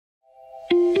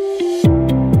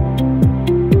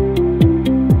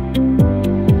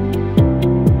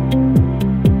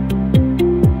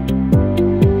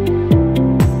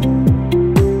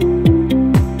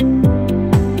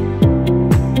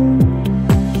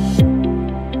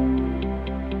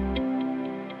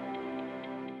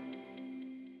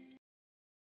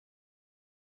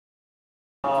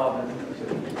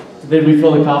Did we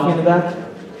refill the coffee in the back?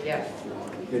 Yes.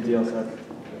 Good deal, sir.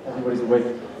 Everybody's awake.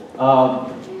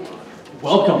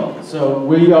 Welcome. So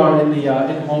we are in the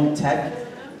in-home tech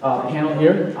panel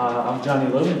here. I'm Johnny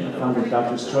Logan, founder of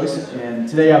Doctor's Choice, and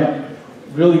today I'm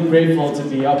really grateful to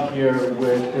be up here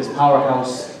with this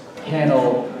powerhouse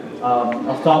panel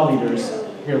of thought leaders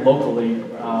here locally.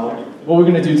 What we're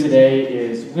going to do today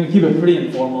is we're going to keep it pretty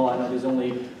informal. I know there's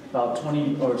only about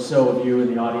 20 or so of you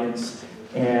in the audience,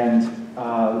 and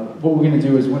what we're going to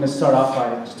do is we're going to start off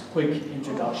by just a quick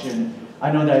introduction.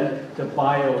 I know that the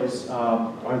bios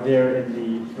are there in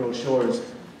the brochures,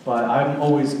 but I'm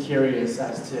always curious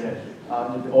as to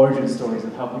the origin stories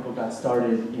of how people got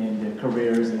started in their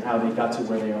careers and how they got to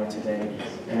where they are today.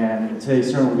 And today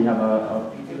certainly we have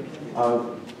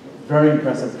a very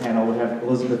impressive panel. We have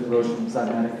Elizabeth Roche from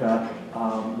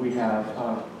Zymatica. We have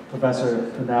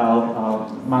Professor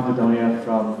Kunal Mangadonia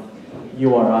from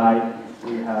URI.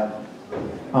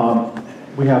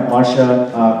 We have Marcia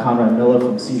Conrad Miller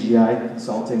from CGI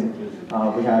Consulting.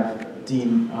 We have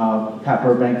Dean Pat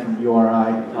Burbank from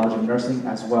URI College of Nursing,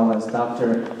 as well as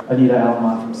Dr. Anita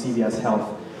Almont from CVS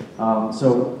Health.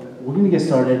 So we're going to get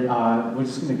started. We're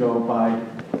just going to go by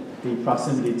the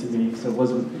proximity to me. So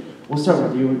Elizabeth, we'll start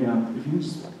with you. If you can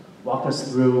just walk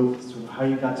us through how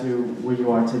you got to where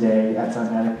you are today at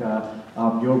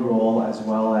Zymatica, your role, as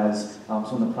well as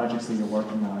some of the projects that you're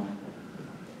working on.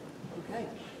 Okay,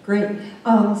 great.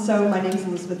 So my name is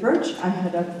Elizabeth Roach. I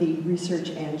head up the Research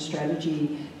and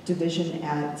Strategy Division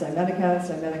at Zymatica.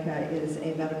 Zymatica is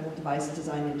a medical device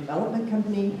design and development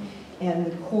company, and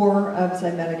the core of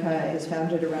Zymatica is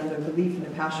founded around a belief and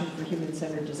a passion for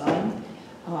human-centered design.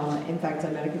 In fact,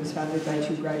 Zymatica was founded by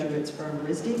 2 graduates from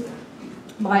RISD.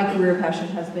 My career passion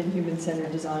has been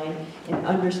human-centered design and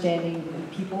understanding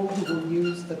the people who will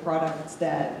use the products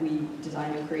that we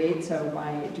design and create. So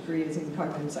my degree is in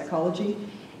cognitive psychology.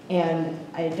 And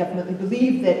I definitely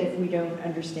believe that if we don't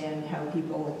understand how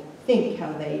people think,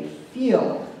 how they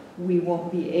feel, we won't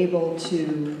be able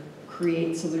to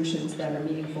create solutions that are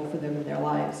meaningful for them in their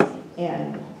lives.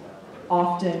 And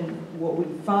often what we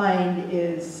find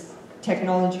is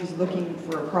technology is looking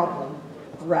for a problem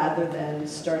rather than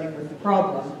starting with the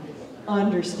problem,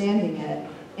 understanding it,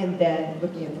 and then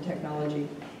looking at the technology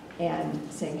and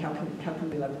saying, how can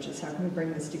we leverage this? How can we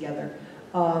bring this together?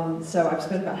 So I've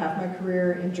spent about half my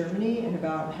career in Germany and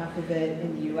about half of it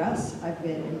in the US. I've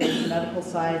been in both the medical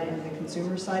side and the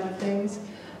consumer side of things.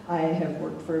 I have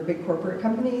worked for big corporate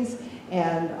companies,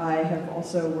 and I have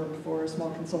also worked for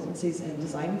small consultancies and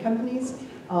design companies.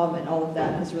 And all of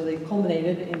that has really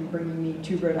culminated in bringing me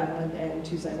to Rhode Island and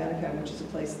to Zymatica, which is a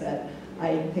place that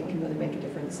I think can really make a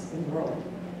difference in the world.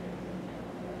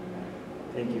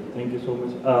 Thank you so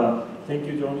much. Thank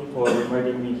you, Johnny, for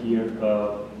inviting me here.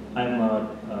 I'm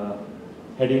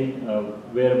heading a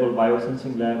wearable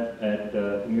biosensing lab at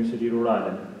University of Rhode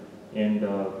Island, and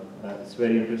it's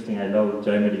very interesting. I love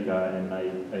Zymatica, and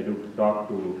I do talk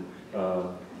to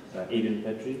Aidan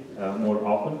Petrie more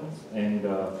often,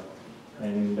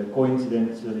 and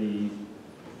coincidentally,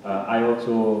 I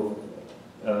also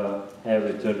have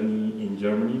a journey in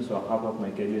Germany, so half of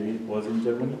my career was in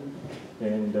Germany.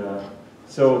 And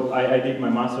so I did my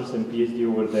master's and PhD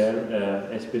over there,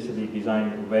 especially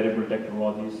designed wearable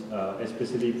technologies,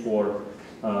 especially for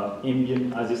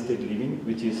ambient assisted living,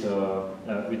 which is a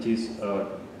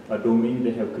domain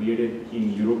they have created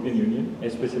in European Union,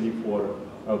 especially for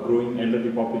a growing elderly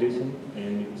population.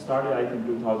 And it started, I think,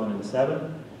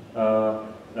 2007.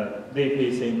 They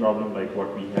face same problem like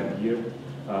what we have here.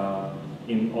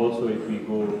 Also, if we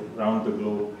go around the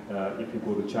globe, if you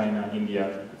go to China,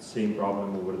 India, same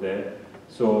problem over there.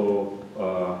 So,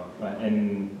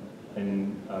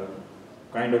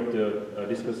 kind of the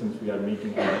discussions we are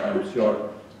making, I'm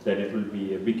sure that it will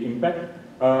be a big impact.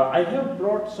 I have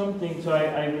brought something, so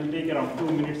I will take around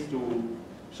 2 minutes to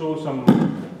show some,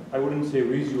 I wouldn't say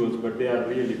visuals, but they are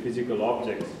really physical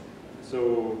objects.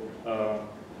 So,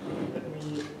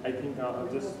 I think I'll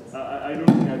just, I don't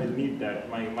think I will need that.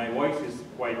 My voice is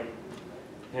quite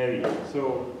heavy.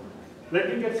 So let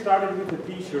me get started with the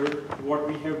t-shirt, what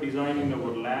we have designed in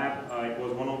our lab. It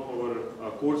was one of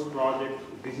our course projects.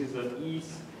 This is an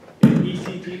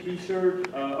ECG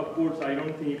t-shirt. Of course, I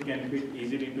don't think it can fit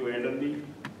easily to elderly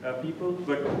people,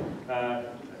 but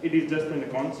it is just in a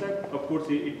concept. Of course,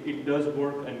 it does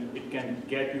work, and it can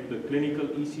get you the clinical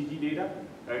ECG data.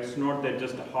 It's not that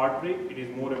just a heart rate, it is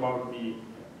more about the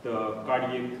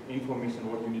cardiac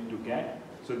information, what you need to get.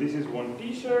 So this is one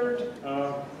t-shirt.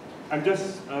 I'm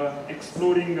just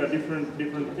exploring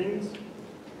different things.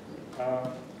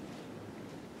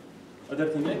 Other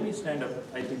thing, let me stand up.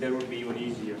 I think that would be even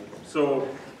easier. So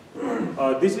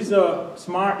This is a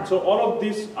smart, so all of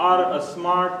these are a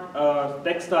smart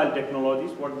textile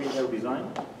technologies, what we have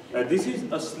designed. This is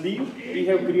a sleeve we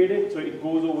have created, so it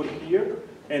goes over here.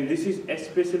 And this is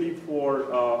especially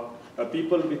for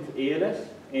people with ALS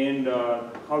and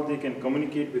how they can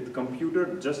communicate with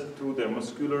computer just through their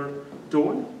muscular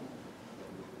tone.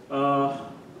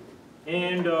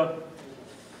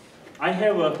 I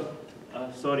have a,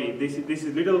 sorry, this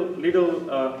is little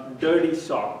dirty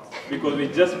shot because we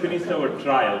just finished our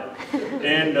trial,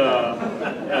 and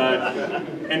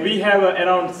we have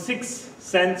around 6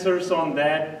 sensors on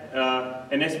that,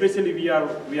 and especially we are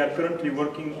currently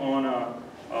working on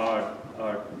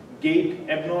gait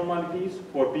abnormalities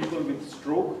for people with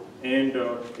stroke, and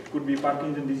it could be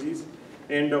Parkinson's disease,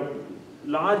 and a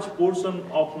large portion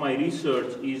of my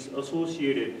research is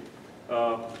associated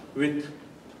with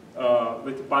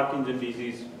Parkinson's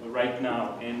disease right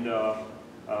now, and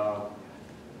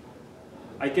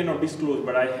I cannot disclose,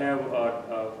 but I have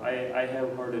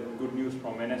heard good news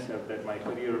from NSF that my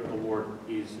career award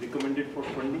is recommended for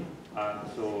funding.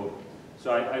 So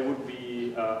I would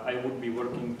be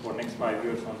working for next 5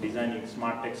 years on designing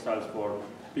smart textiles for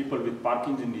people with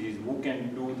Parkinson's disease who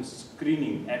can do the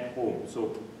screening at home.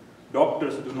 So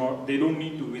doctors don't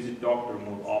need to visit doctor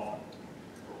more often.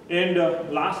 And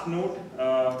last note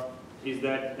is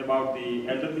that about the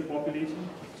elderly population.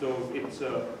 So it's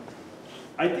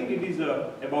I think it is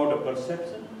about a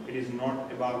perception. It is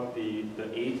not about the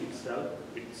age itself.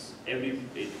 It's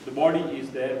the body is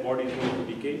there. Body is going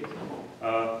to decay.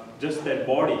 Just that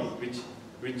body, which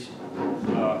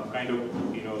kind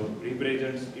of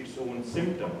represents its own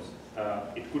symptoms.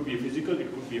 It could be physical,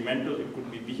 it could be mental, it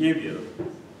could be behavioral,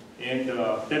 and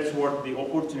that's what the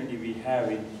opportunity we have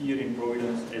here in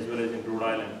Providence as well as in Rhode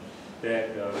Island,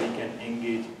 that we can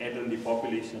engage elderly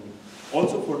population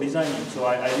also for designing. So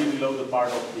I really love the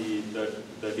part of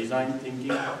the design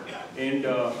thinking, and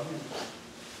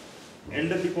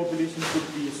elderly population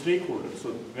should be a stakeholder. So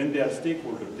when they are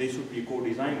stakeholders, they should be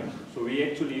co-designers. So we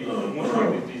actually, most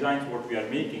of these designs what we are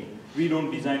making, we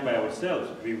don't design by ourselves.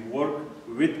 We work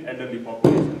with elderly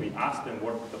population. We ask them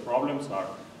what the problems are.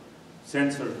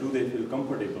 Sensors, do they feel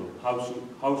comfortable? How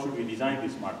should we design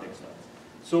these smart textiles?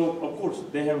 So of course,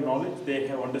 they have knowledge, they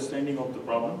have understanding of the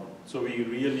problem. So we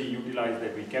really utilize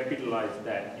that, we capitalize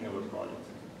that in our projects.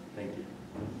 Thank you.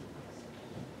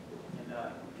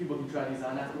 People can try these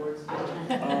on afterwards?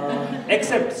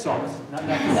 Except socks. No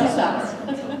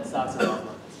socks. Socks are off.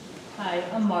 Hi,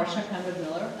 I'm Marsha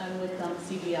Conrad-Miller. I'm with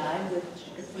CGI,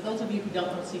 which, for those of you who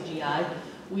don't know CGI,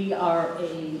 we are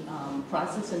a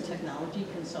process and technology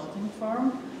consulting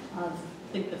firm. I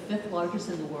think the 5th largest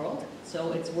in the world, so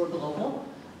we're global.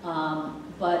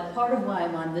 But part of why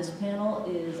I'm on this panel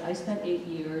is I spent 8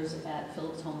 years at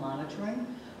Philips Home Monitoring,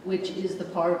 which is the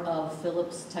part of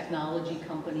Philips technology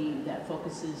company that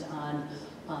focuses on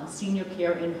senior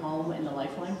care in home and the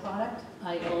Lifeline product.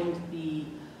 I owned the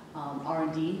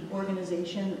R&D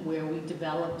organization where we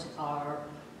developed our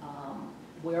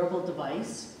wearable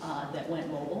device that went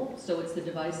mobile. So it's the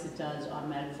device that does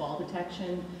automatic fall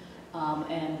detection,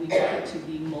 and we took it to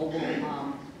the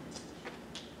mobile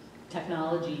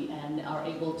technology, and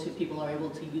people are able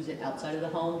to use it outside of the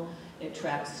home. It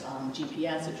tracks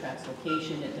GPS, it tracks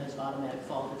location, it does automatic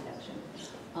fall detection.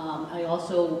 I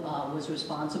also was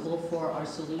responsible for our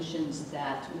solutions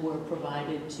that were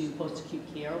provided to post-acute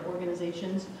care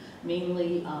organizations,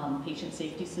 mainly patient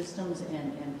safety systems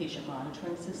and patient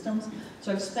monitoring systems.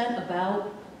 So I've spent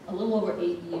about a little over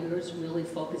 8 years really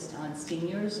focused on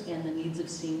seniors and the needs of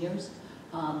seniors.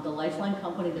 The Lifeline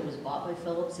company that was bought by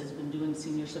Philips has been doing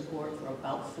senior support for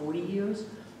about 40 years.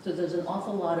 So there's an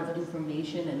awful lot of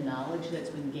information and knowledge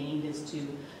that's been gained as to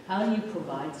how do you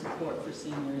provide support for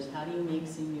seniors, how do you make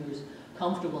seniors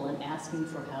comfortable in asking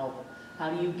for help, how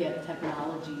do you get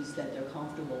technologies that they're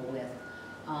comfortable with.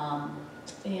 My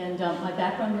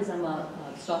background is I'm a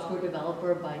software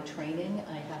developer by training.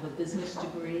 I have a business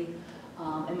degree,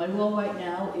 and my role right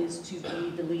now is to be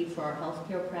the lead for our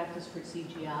healthcare practice for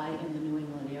CGI in the New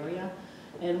England area,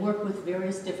 and work with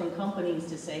various different companies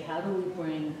to say, how do we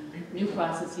bring new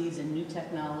processes and new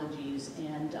technologies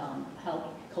and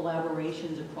help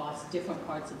collaborations across different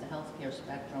parts of the healthcare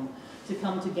spectrum to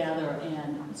come together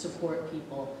and support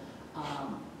people.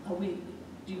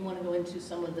 Do you want to go into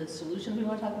some of the solutions we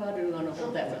want to talk about, or do you want to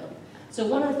hold that for them? So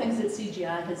one of the things that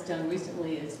CGI has done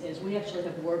recently is we actually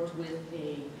have worked with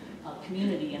a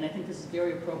community, and I think this is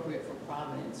very appropriate for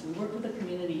Providence. We worked with a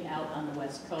community out on the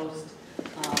West Coast,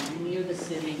 near the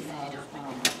city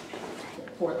of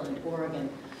Portland, Oregon,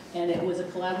 and it was a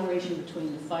collaboration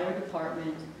between the fire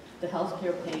department, the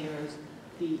healthcare payers,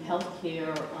 the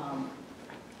healthcare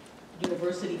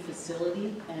university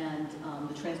facility and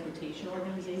the transportation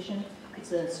organization.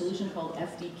 It's a solution called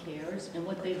FD Cares, and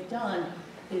what they've done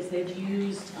is they've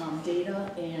used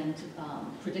data and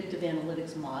predictive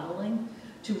analytics modeling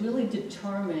to really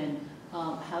determine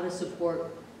how to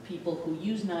support people who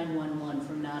use 911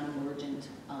 for non-emergent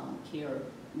care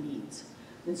needs.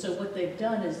 And so what they've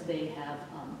done is they have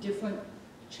different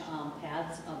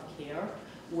paths of care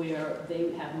where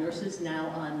they have nurses now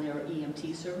on their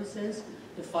EMT services.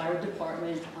 The fire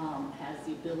department has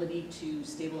the ability to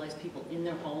stabilize people in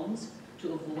their homes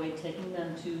to avoid taking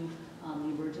them to the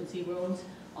emergency rooms.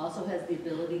 Also has the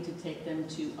ability to take them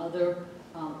to other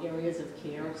areas of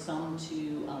care, some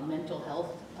to mental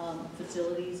health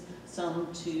facilities, some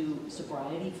to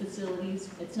sobriety facilities.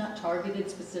 It's not targeted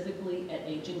specifically at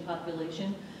aging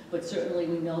population, but certainly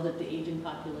we know that the aging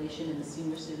population and the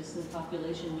senior citizen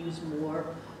population use more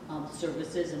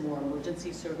services and more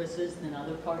emergency services than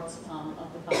other parts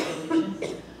of the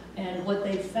population. And what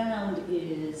they found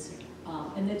is,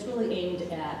 and it's really aimed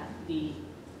at the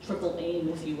triple aim,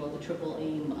 if you will, the triple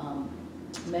aim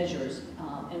measures.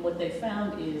 And what they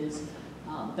found is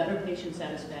better patient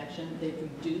satisfaction. They've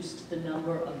reduced the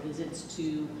number of visits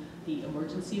to the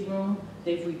emergency room.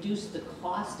 They've reduced the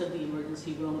cost of the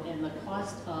emergency room and the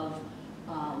cost of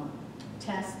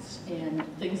tests and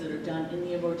things that are done in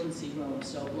the emergency room,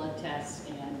 so blood tests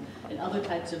and other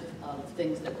types of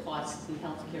things that cost the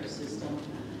healthcare system.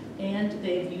 And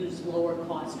they've used lower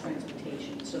cost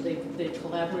transportation. So they've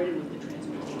collaborated with the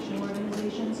transportation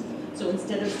organizations. So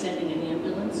instead of sending an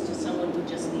ambulance to someone who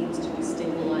just needs to be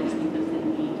stabilized because they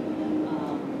need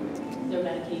their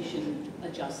medication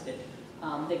adjusted,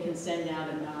 they can send out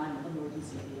a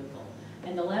non-emergency vehicle.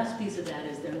 And the last piece of that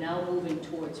is they're now moving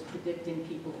towards predicting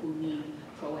people who need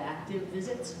proactive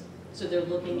visits. So they're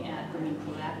looking at bringing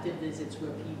proactive visits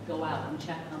where people go out and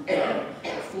check on people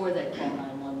before they call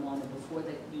 911 or before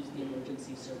they use the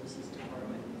emergency services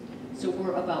department. So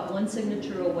we're about one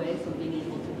signature away from being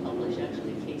able to publish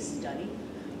actually a case study.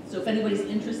 So if anybody's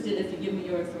interested, if you give me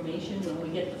your information, when we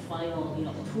get the final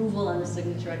approval on the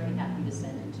signature, I'd be happy to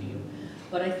send it to you.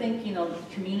 But I think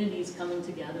communities coming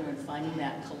together and finding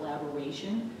that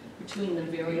collaboration between the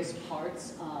various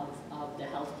parts of the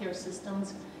healthcare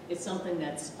systems is something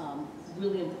that's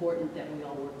really important that we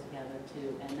all work together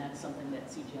too, and that's something that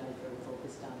CGI is very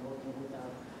focused on, working with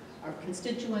our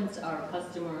constituents, our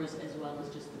customers, as well as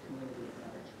just the community at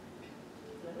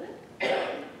large.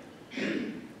 Thank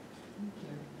you.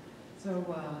 So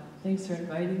thanks for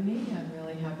inviting me. I'm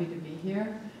really happy to be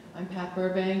here. I'm Pat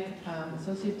Burbank,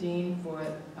 Associate Dean for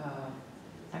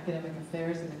Academic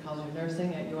Affairs in the College of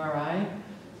Nursing at URI. I'm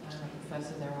a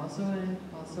professor there also, and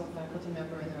also a faculty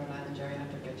member in the Rhode Island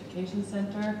Geriatric Education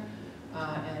Center.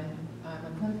 And I'm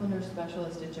a clinical nurse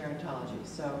specialist in gerontology.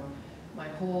 So my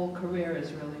whole career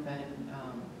has really been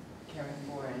caring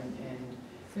for and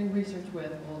doing research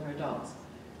with older adults.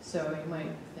 So you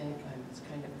might think it's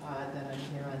kind of odd that I'm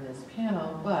here on this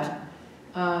panel, but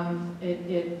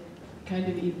it kind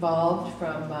of evolved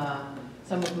from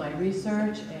some of my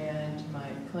research and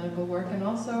my clinical work, and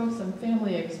also some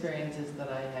family experiences that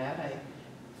I had.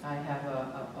 I have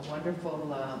a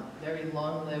wonderful, very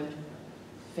long-lived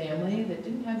family that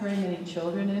didn't have very many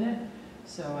children in it,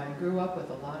 so I grew up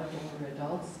with a lot of older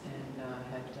adults and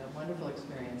had wonderful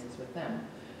experiences with them.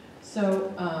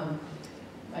 So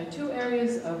my two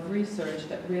areas of research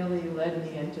that really led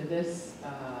me into this,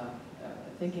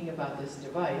 thinking about this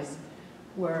device,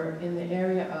 were in the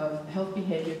area of health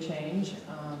behavior change.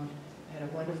 I had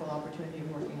a wonderful opportunity of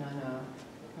working on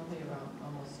probably around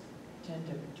almost 10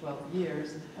 to 12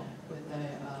 years with a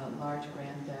large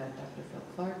grant that Dr. Phil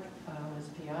Clark was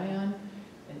PI on,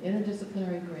 an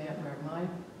interdisciplinary grant where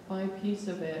my piece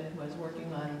of it was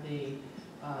working on the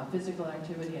physical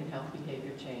activity and health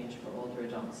behavior change for older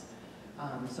adults.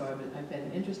 So I've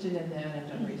been interested in that and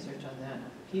done research on that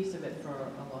piece of it for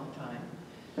a long time.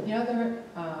 The other,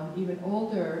 even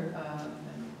older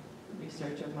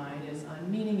research of mine is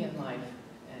on meaning in life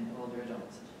and older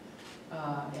adults.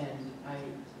 And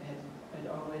it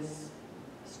always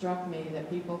struck me that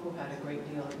people who had a great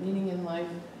deal of meaning in life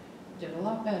did a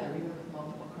lot better, even with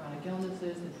multiple chronic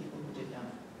illnesses, than people who did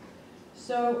not.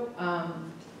 So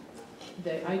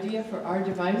the idea for our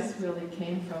device really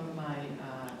came from my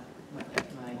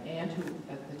aunt, who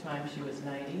at the time she was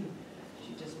 90.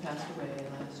 She just passed away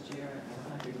last year at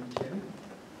 102.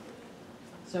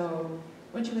 So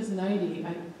when she was 90,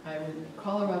 I would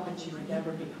call her up and she would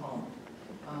never be home.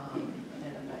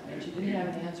 And she didn't have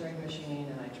an answering machine,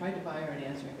 and I tried to buy her an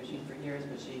answering machine for years,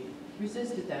 but she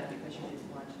resisted that because she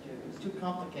didn't want to do it. It was too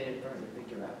complicated for her to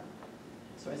figure out.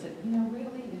 So I said, you know,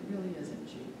 really, it really isn't.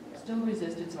 She still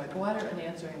resisted, so I bought her an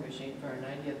answering machine for her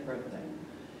 90th birthday.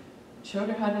 Showed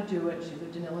her how to do it. She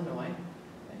lived in Illinois.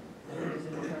 I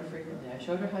visited her frequently. I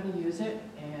showed her how to use it,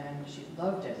 and she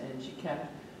loved it, and she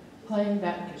kept playing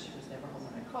back, because she was never home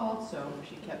when I called, so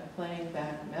she kept playing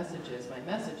back messages, my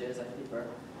messages. I leave her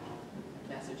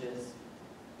messages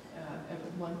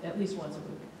at least once a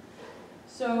week.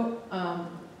 So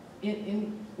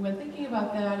when thinking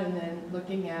about that and then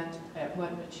looking at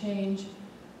what a change,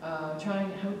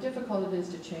 trying how difficult it is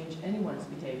to change anyone's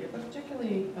behavior, but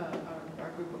particularly our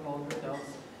group of older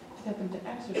adults, to get them to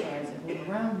exercise and move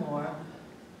around more,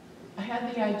 I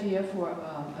had the idea for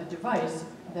a device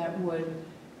that would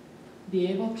be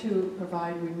able to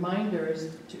provide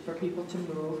reminders for people to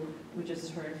move. We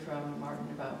just heard from Martin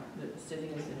about the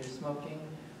sitting instead of smoking.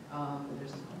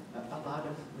 There's a lot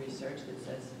of research that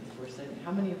says if we're sitting,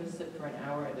 how many of us sit for an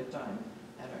hour at a time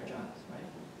at our jobs, right?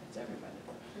 It's everybody.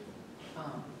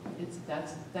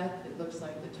 It looks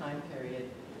like the time period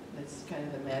that's kind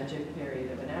of the magic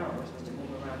period of an hour. We're supposed to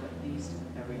move around at least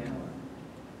every hour.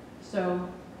 So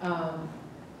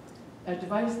a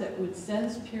device that would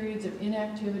sense periods of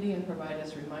inactivity and provide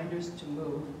us reminders to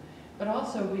move, but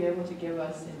also be able to give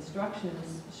us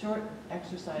instructions, short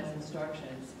exercise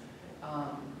instructions,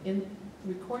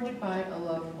 recorded by a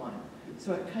loved one.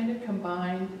 So it kind of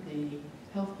combined the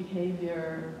health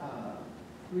behavior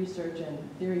research and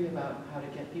theory about how to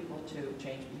get people to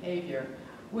change behavior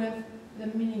with the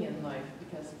meaning in life,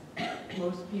 because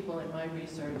most people in my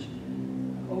research,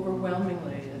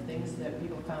 overwhelmingly, the things that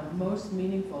people found most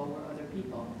meaningful were other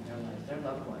people in their lives, their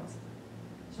loved ones.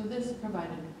 So this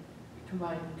combined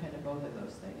kind of both of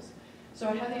those things. So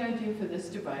I had the idea for this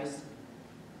device.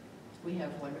 We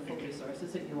have wonderful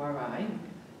resources at URI.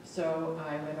 So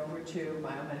I went over to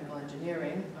biomedical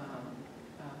engineering,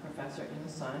 professor in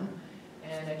Sun,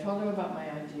 and I told him about my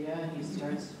idea, and he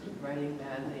starts writing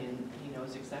madly, and he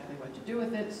knows exactly what to do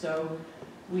with it. So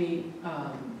we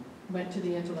went to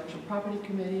the Intellectual Property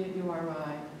Committee at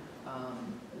URI.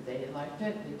 They liked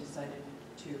it. They decided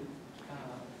to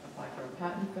apply for a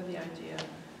patent for the idea.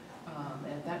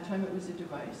 And at that time, it was a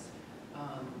device.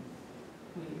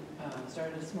 We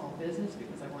started a small business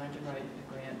because I wanted to write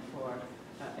a grant for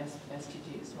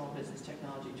STT, Small Business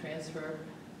Technology Transfer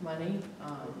money,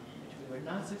 which we were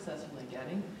not successfully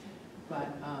getting, but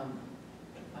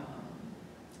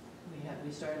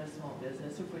we started a small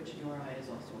business, of which URI is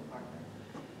also a partner.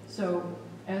 So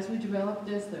as we developed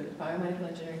this, the biomedical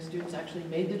engineering students actually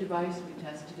made the device, we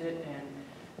tested it,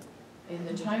 and in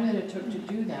the time that it took to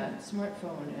do that,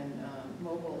 smartphone and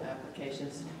mobile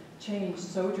applications changed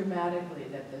so dramatically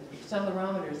that the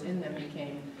accelerometers in them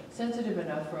became sensitive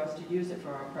enough for us to use it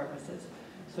for our purposes.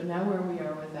 So now where we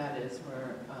are with that is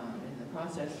we're in the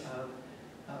process of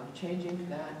changing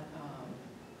that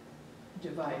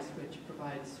device, which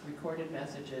provides recorded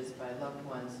messages by loved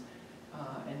ones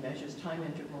and measures time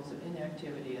intervals of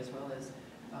inactivity, as well as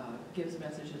gives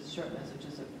messages, short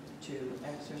messages to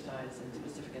exercise and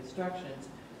specific instructions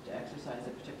to exercise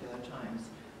at particular times.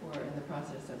 We're in the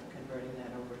process of converting that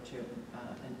over to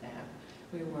an app.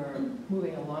 We were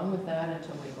moving along with that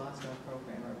until we lost our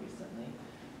programmer recently.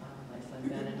 My son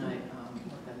Ben and I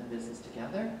work on the business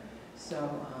together, so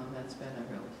that's been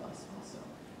a real plus also.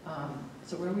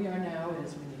 So where we are now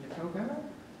is we need a programmer.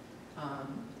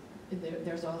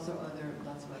 There's also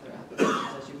lots of other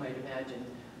applications, as you might imagine,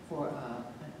 for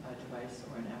a device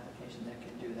or an application that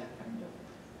can do that kind of,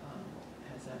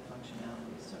 has that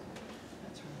functionality. So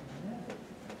that's where we're at.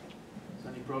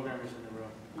 Any programmers in the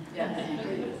room?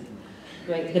 Yes.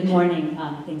 Great. Good morning.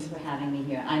 Thanks for having me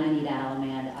here. I'm Anita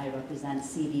Alamand. I represent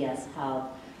CVS Health.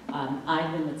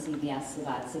 I've been with CVS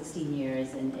about 16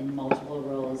 years in multiple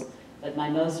roles, but my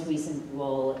most recent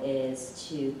role is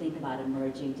to think about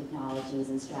emerging technologies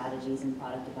and strategies in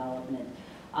product development.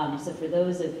 So for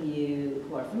those of you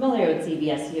who are familiar with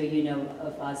CVS here, you know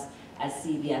of us as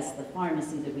CVS, the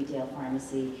pharmacy, the retail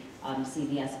pharmacy.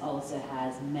 CVS also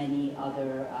has many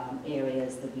other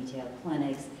areas, the retail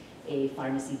clinics, a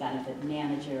pharmacy benefit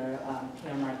manager,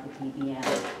 Caremark, the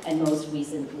PBM, and most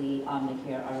recently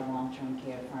Omnicare, our long-term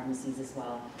care pharmacies as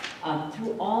well.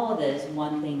 Through all of this,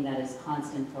 one thing that is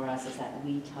constant for us is that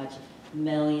we touch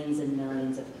millions and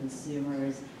millions of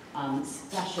consumers,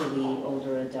 especially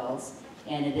older adults.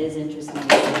 And it is interesting to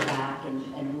go back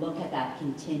and look at that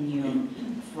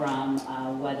continuum from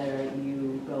whether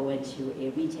you go into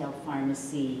a retail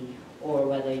pharmacy or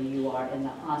whether you are in the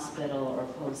hospital or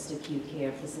post-acute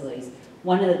care facilities.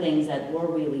 One of the things that we're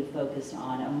really focused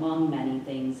on, among many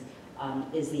things,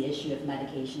 is the issue of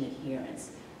medication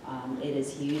adherence. It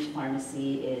is huge.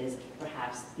 Pharmacy is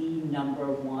perhaps the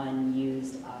 #1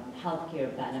 used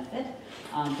healthcare benefit,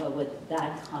 but with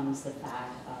that comes the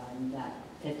fact that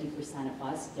 50% of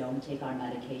us don't take our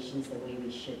medications the way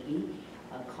we should be,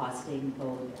 costing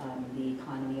both the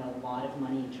economy a lot of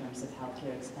money in terms of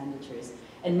healthcare expenditures,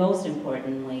 and most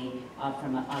importantly,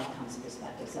 from an outcomes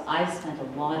perspective. So I've spent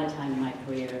a lot of time in my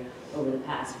career over the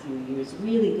past few years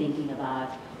really thinking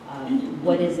about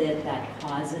what is it that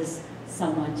causes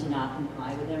someone to not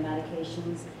comply with their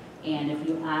medications. And if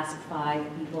you ask 5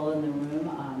 people in the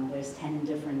room, there's 10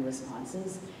 different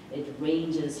responses. It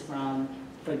ranges from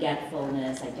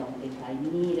forgetfulness, I don't think I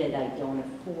need it, I don't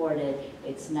afford it,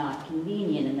 it's not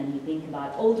convenient. And then you think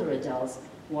about older adults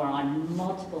who are on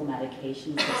multiple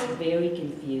medications. It's very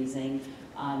confusing.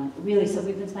 Really, so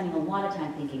we've been spending a lot of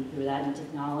time thinking through that, and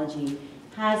technology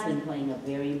has been playing a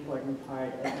very important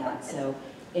part of that. So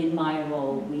in my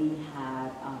role, we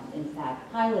have, in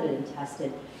fact, piloted and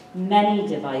tested many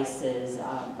devices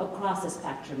across the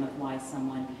spectrum of why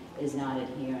someone is not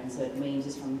adherent. So it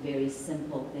ranges from very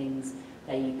simple things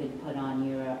that you could put on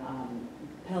your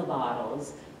pill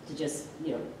bottles to just,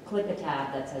 click a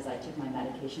tab that says I took my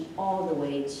medication, all the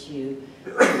way to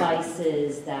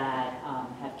devices that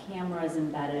have cameras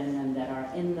embedded in them that are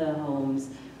in the homes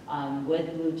with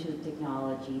Bluetooth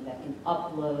technology that can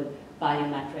upload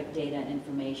biometric data and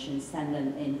information, send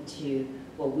them into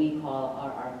what we call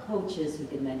our coaches, who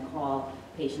can then call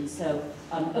patients. So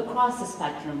across the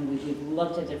spectrum, we've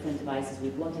looked at different devices,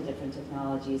 we've looked at different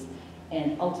technologies,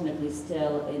 and ultimately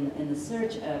still in the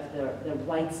search of the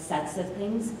right sets of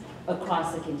things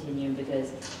across the continuum,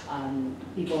 because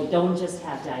people don't just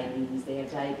have diabetes, they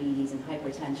have diabetes and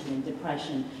hypertension and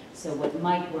depression. So what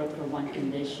might work for one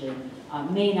condition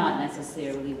may not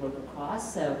necessarily work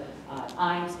across. So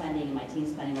I'm spending, and my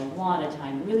team's spending a lot of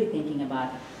time really thinking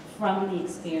about, from the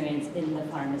experience in the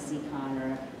pharmacy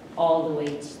counter all the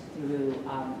way through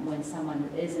when someone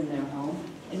is in their home.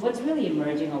 And what's really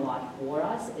emerging a lot for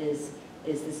us is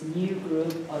this new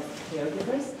group of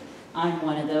caregivers. I'm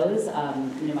one of those.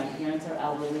 My parents are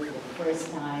elderly. For the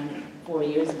first time 4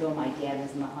 years ago, my dad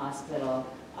was in the hospital,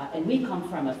 and we come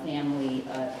from a family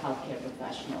of healthcare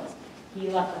professionals. He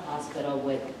left the hospital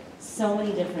with so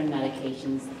many different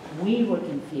medications. We were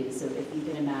confused. So if you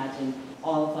can imagine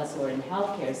all of us who are in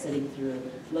healthcare sitting through,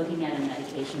 looking at a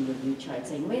medication review chart,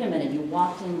 saying, wait a minute, you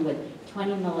walked in with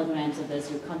 20 milligrams of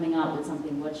this, you're coming out with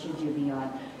something, what should you be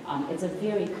on? It's a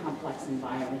very complex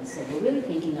environment. So we're really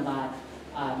thinking about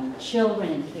children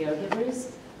and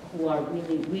caregivers who are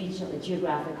really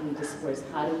geographically dispersed.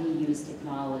 How do we use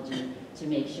technology to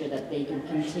make sure that they can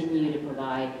continue to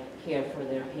provide care for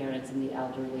their parents and the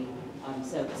elderly?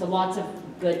 So lots of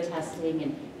good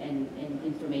testing and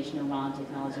information around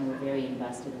technology, and we're very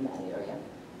invested in that area.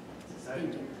 It's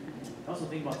exciting. Thank you. Also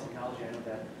think about technology. I know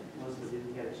that Elizabeth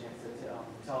didn't get a chance to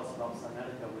tell us about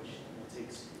Zymedica, which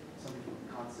takes something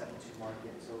from concept to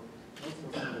market. So what's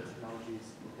some of the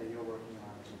technologies that you're working on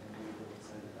and you're really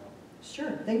excited about?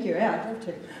 Sure, thank you. Yeah, I'd love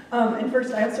to. And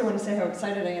first, I also want to say how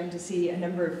excited I am to see a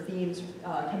number of themes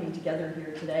coming together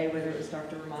here today, whether it was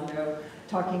Dr. Raimondo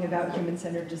talking about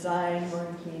human-centered design,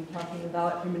 Warren Keene talking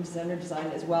about human-centered design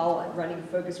as well, running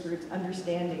focus groups,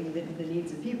 understanding the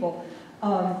needs of people.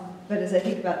 But as I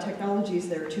think about technologies,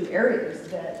 there are 2 areas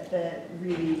that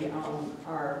really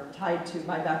are tied to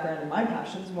my background and my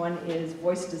passions. One is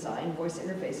voice design, voice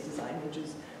interface design, which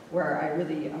is where I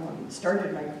really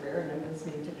started my career, and I'm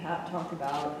listening to Pat talk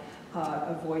about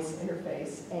a voice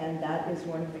interface, and that is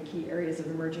one of the key areas of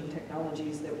emerging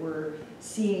technologies that we're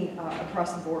seeing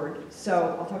across the board.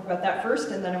 So I'll talk about that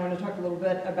first, and then I want to talk a little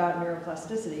bit about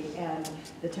neuroplasticity and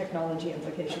the technology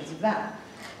implications of that.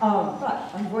 But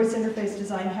on voice interface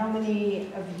design, how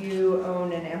many of you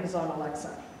own an Amazon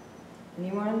Alexa?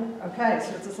 Anyone? Okay,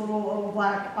 so it's this little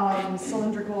black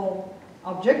cylindrical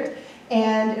object,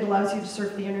 and it allows you to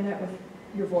surf the internet with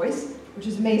your voice, which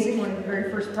is amazing. One of the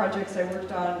very first projects I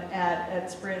worked on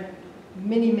at Sprint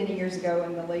many, many years ago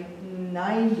in the late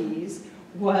 90s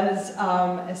was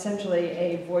essentially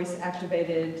a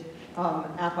voice-activated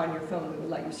app on your phone that would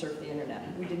let you surf the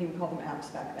internet. We didn't even call them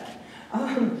apps back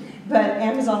then. But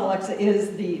Amazon Alexa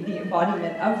is the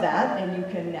embodiment of that, and you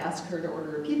can ask her to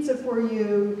order a pizza for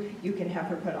you. You can have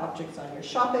her put objects on your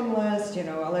shopping list.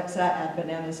 Alexa, add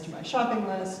bananas to my shopping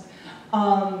list.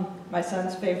 My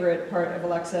son's favorite part of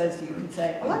Alexa is you can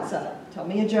say, Alexa, tell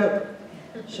me a joke.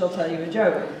 She'll tell you a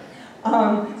joke.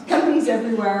 Companies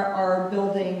everywhere are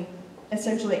building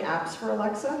essentially apps for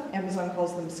Alexa. Amazon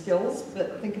calls them skills,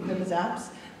 but think of them as apps.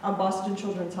 Boston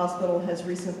Children's Hospital has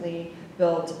recently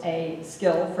built a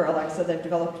skill for Alexa. They've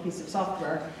developed a piece of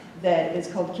software that is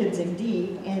called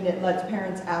KidsMD, and it lets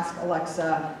parents ask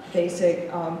Alexa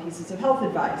basic pieces of health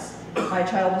advice. My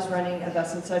child is running a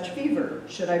thus and such fever.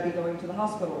 Should I be going to the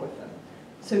hospital with them?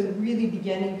 So really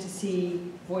beginning to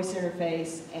see voice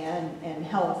interface and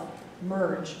health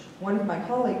merge. One of my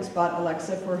colleagues bought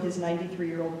Alexa for his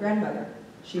 93-year-old grandmother.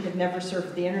 She had never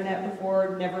surfed the internet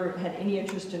before, never had any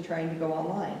interest in trying to go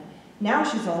online. Now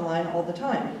she's online all the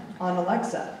time on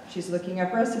Alexa. She's looking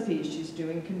up recipes. She's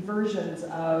doing conversions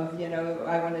of, you know,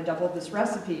 I want to double this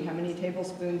recipe. How many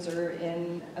tablespoons are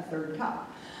in a third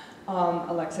cup?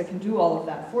 Alexa can do all of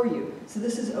that for you. So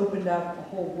this has opened up a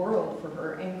whole world for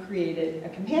her and created a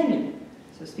companion.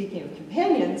 So speaking of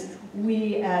companions,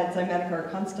 we at Zymedica are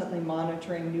constantly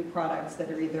monitoring new products that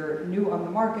are either new on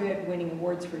the market, winning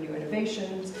awards for new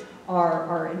innovations,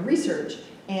 are in research.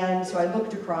 And so I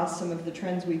looked across some of the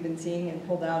trends we've been seeing and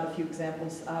pulled out a few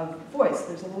examples of voice.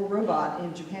 There's a little robot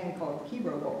in Japan called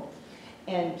Kirobo.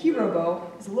 And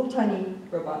Kirobo is a little tiny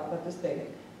robot about this big.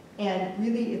 And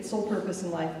really its sole purpose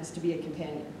in life is to be a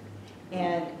companion.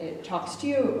 And it talks to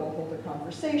you, it will hold a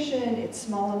conversation, it's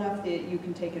small enough that you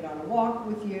can take it on a walk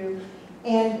with you.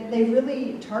 And they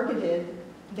really targeted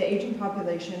the aging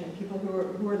population and people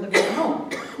who are living at home.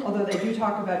 Although they do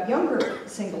talk about younger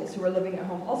singles who are living at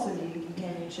home also needing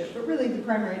companionship, but really the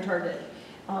primary target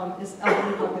is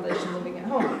elderly population living at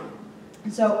home.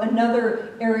 So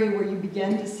another area where you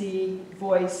begin to see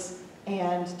voice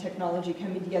and technology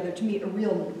coming together to meet a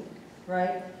real need,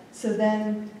 right? So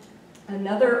then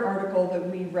another article that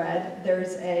we read,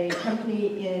 there's a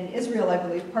company in Israel, I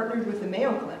believe, partnered with the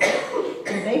Mayo Clinic,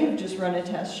 and they have just run a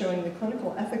test showing the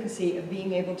clinical efficacy of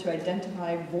being able to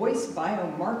identify voice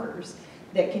biomarkers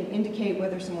that can indicate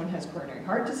whether someone has coronary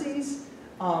heart disease,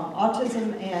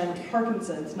 autism, and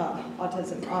Parkinson's, not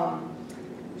autism,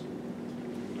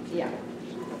 yeah,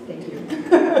 thank you,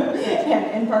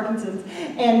 and Parkinson's.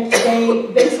 And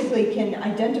they basically can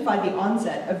identify the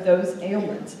onset of those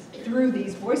ailments through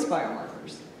these voice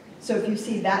biomarkers. So if you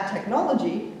see that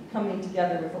technology coming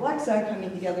together with Alexa,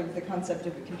 coming together with the concept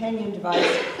of a companion device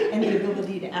and the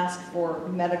ability to ask for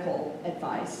medical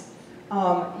advice,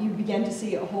 you begin to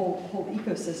see a whole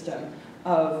ecosystem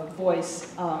of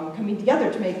voice coming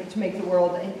together to make the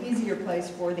world an easier place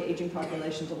for the aging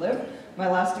population to live. My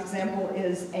last example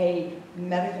is a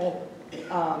medical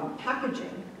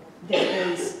packaging that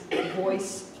is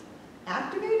voice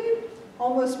activated.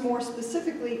 Almost more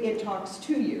specifically, it talks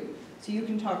to you. So you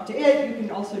can talk to it, you can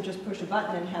also just push a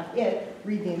button and have it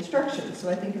read the instructions. So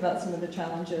I think about some of the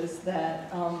challenges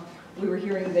that we were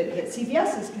hearing that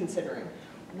CVS is considering,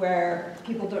 where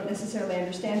people don't necessarily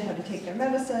understand how to take their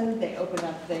medicine, they open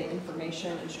up the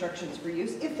information, instructions for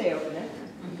use, if they open it.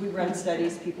 We run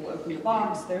studies, people open the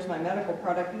box, there's my medical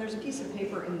product, and there's a piece of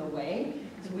paper in the way.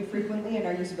 So we frequently, in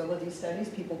our usability studies,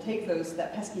 people take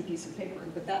that pesky piece of paper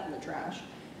and put that in the trash.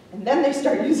 And then they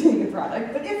start using the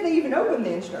product, but if they even open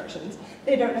the instructions,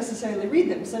 they don't necessarily read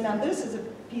them. So now this is a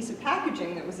piece of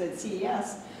packaging that was at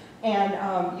CES,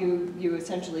 and you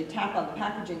essentially tap on the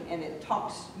packaging and it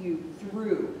talks you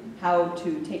through how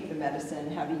to take the medicine,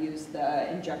 how to use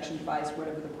the injection device,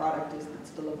 whatever the product is that's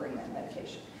delivering that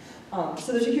medication.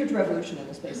 So there's a huge revolution in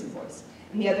the space of voice.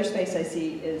 And the other space I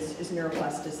see is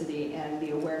neuroplasticity and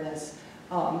the awareness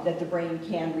that the brain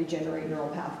can regenerate neural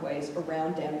pathways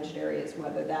around damaged areas,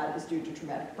 whether that is due to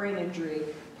traumatic brain injury,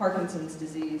 Parkinson's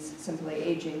disease, simply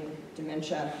aging,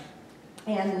 dementia,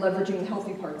 and leveraging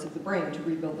healthy parts of the brain to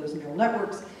rebuild those neural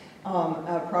networks.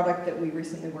 A product that we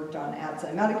recently worked on at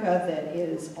Zymedica that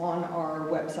is on our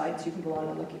website, so you can go on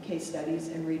and look at case studies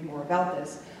and read more about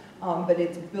this. But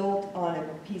it's built on a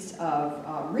piece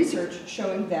of research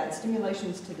showing that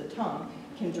stimulations to the tongue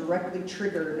can directly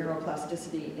trigger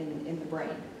neuroplasticity in the brain.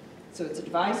 So it's a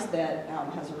device that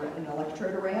has an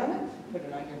electrode array on it, put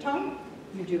it on your tongue,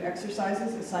 you do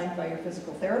exercises assigned by your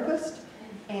physical therapist,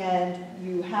 and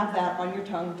you have that on your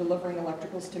tongue delivering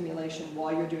electrical stimulation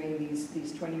while you're doing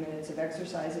these 20 minutes of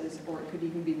exercises, or it could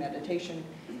even be meditation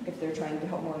if they're trying to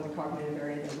help more in the cognitive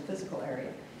area than the physical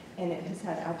area. And it has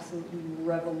had absolutely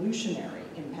revolutionary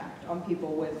impact on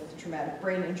people with traumatic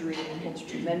brain injury and holds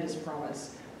tremendous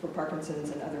promise for Parkinson's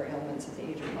and other ailments that the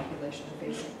aging population are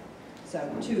facing. So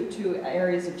two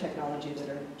areas of technology that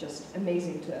are just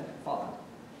amazing to follow.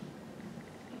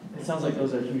 It sounds like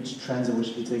those are huge trends that we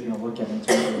should be taking a look at in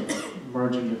terms of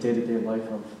merging the day-to-day life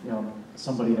of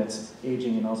somebody that's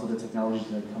aging and also the technologies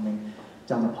that are coming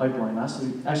down the pipeline.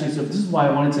 Actually, so this is why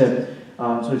I wanted to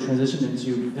sort of transition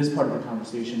into this part of the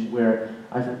conversation where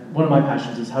one of my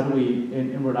passions is how do we,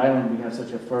 in Rhode Island, we have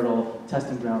such a fertile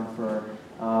testing ground for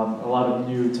a lot of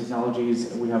new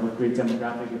technologies. We have a great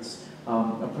demographic. It's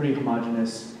a pretty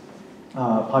homogeneous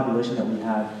population that we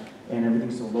have, and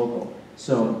everything's so local.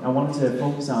 So I wanted to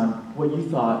focus on what you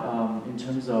thought in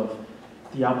terms of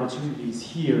the opportunities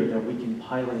here that we can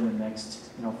pilot in the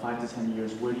next 5 to 10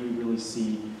 years. Where do you really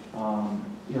see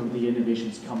the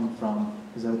innovations coming from?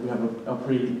 Because we have a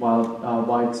pretty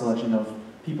wide selection of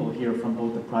people here from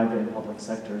both the private and public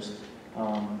sectors.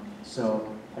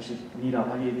 So actually, Nita,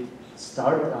 how do you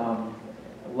start?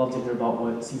 I'd love to hear about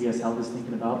what CVS Health is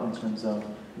thinking about in terms of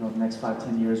the next 5,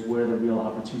 10 years, where are the real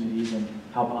opportunities and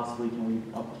how possibly can we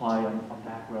apply a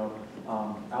macro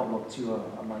outlook to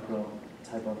a micro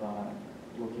type of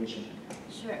location.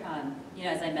 Sure.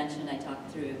 As I mentioned, I talked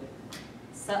through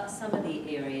some of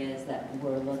the areas that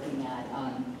we're looking at.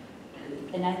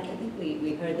 And I think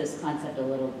we heard this concept a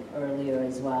little earlier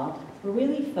as well. We're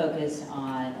really focused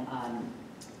on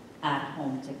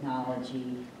at-home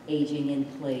technology, aging in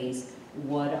place,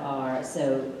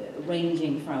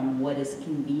 ranging from what is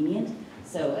convenient.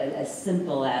 So as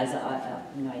simple as,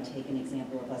 I take an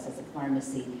example of us as a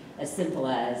pharmacy, as simple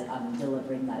as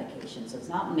delivering medication. So it's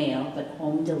not mail, but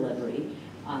home delivery,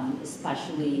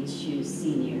 especially to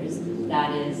seniors.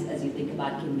 That is, as you think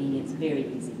about convenience, very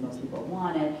easy. Most people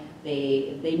want it.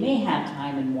 They may have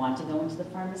time and want to go into the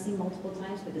pharmacy multiple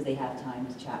times because they have time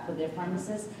to chat with their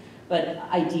pharmacist. But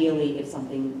ideally, if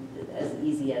something as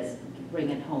easy as bring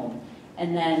it home.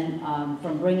 And then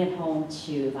from bring it home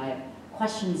to if I have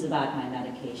questions about my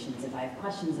medications, if I have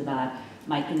questions about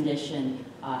my condition,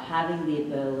 having the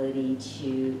ability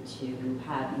to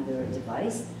have either a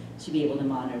device to be able to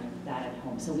monitor that at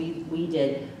home. So we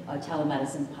did a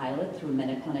telemedicine pilot through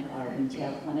MinuteClinic, our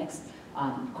retail clinics.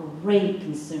 Great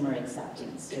consumer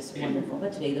acceptance, just wonderful.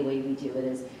 But today the way we do it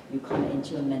is you come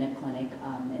into a MinuteClinic,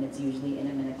 and it's usually in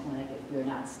a MinuteClinic. If you're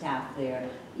not staffed there,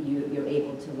 you're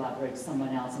able to leverage someone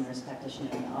else, a nurse practitioner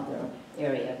in another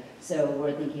area. So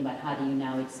we're thinking about how do you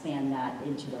now expand that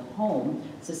into the home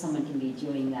so someone can be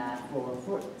doing that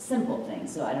for simple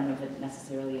things. So I don't know if it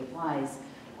necessarily applies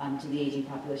to the aging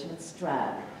population, but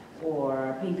strep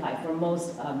or pink eye, for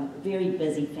most very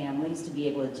busy families to be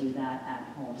able to do that at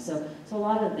home. So a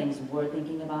lot of the things we're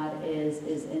thinking about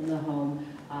is in the home.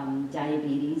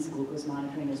 Diabetes, glucose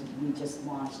monitoring, is we just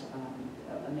launched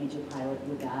a major pilot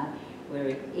with that.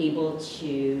 We're able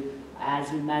to,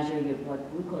 as you measure your blood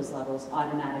glucose levels,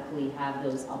 automatically have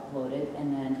those uploaded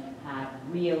and then have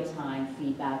real-time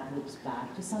feedback loops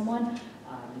back to someone.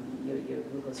 Your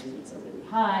glucose readings are really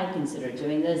high, consider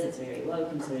doing this, it's very low,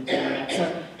 consider doing that.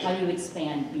 So how do you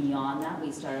expand beyond that?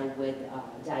 We started with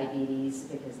diabetes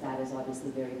because that is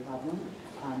obviously very prevalent,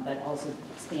 but also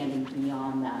expanding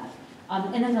beyond that.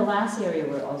 And then the last area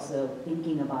we're also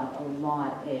thinking about a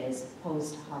lot is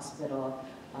post-hospital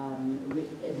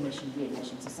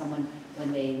readmission. So someone,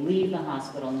 when they leave the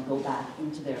hospital and go back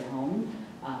into their home,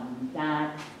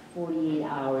 that 48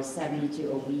 hours,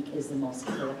 72 a week is the most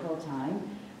critical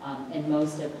time. And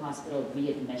most of hospital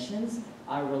readmissions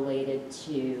are related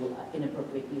to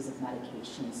inappropriate use of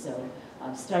medication. So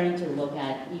starting to look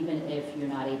at, even if you're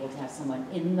not able to have someone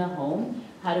in the home,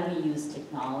 how do we use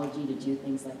technology to do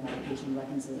things like medication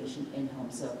reconciliation in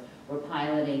home? So we're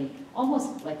piloting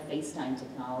almost like FaceTime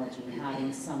technology,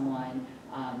 having someone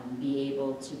be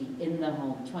able to be in the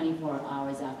home 24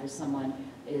 hours after someone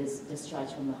is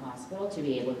discharged from the hospital to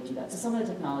be able to do that. So some of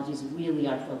the technologies really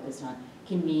are focused on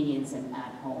convenience and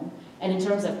at home. And in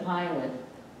terms of pilot,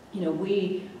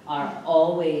 we are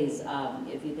always,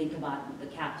 if you think about the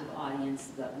captive audience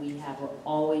that we have, we're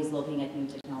always looking at new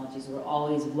technologies. We're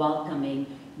always welcoming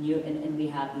new, and we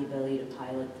have the ability to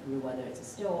pilot through whether it's a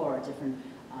store or different,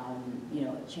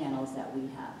 channels that we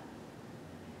have.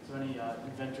 So any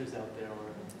inventors out there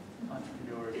or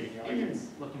entrepreneurs in the audience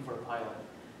looking for a pilot?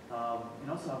 And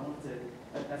also I wanted to,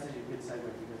 that's actually a good segue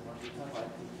because when we talk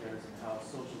about health care and how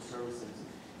social services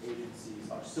agencies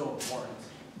are so important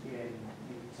in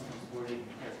sometimes supporting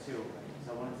care too.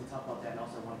 So I wanted to talk about that, and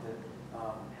also I wanted to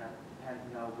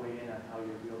have weigh in on how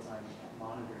your real-time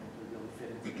monitoring could really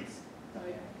fit into this.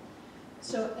 Right.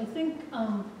 So I think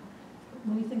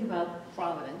when we think about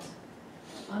Providence,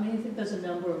 I think there's a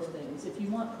number of things. If you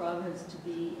want Providence to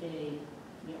be a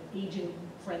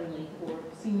aging-friendly or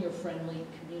senior-friendly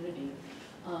community,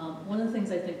 one of the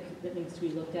things I think that needs to be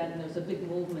looked at, and there's a big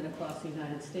movement across the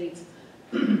United States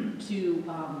to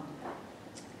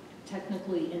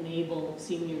technically enable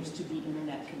seniors to be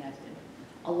internet connected.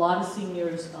 A lot of senior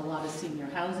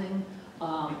housing,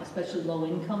 especially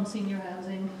low-income senior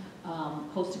housing,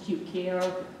 post-acute care,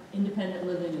 independent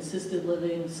living, assisted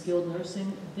living, skilled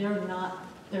nursing, they're not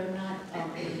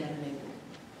endemic.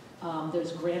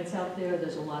 There's grants out there,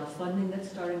 there's a lot of funding that's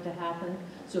starting to happen.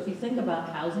 So if you think about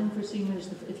housing for seniors,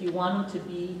 if you want them to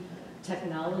be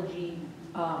technology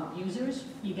users,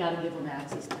 you got to give them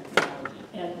access to technology.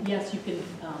 And yes, you can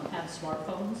have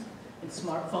smartphones, and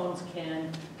smartphones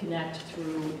can connect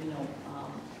through,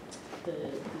 the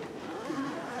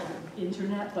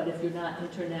internet. But if you're not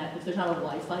if there's not a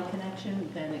Wi-Fi connection,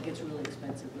 then it gets really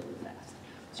expensive really fast.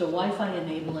 So Wi-Fi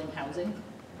enabling housing,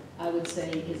 I would say,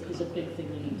 is a big thing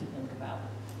you need to think about.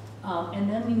 And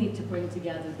then we need to bring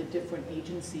together the different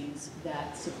agencies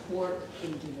that support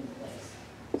aging in place.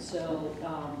 So,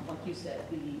 like you said,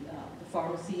 the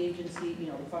pharmacy agency,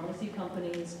 the pharmacy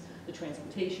companies, the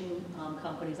transportation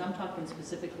companies. I'm talking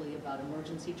specifically about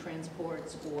emergency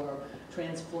transports or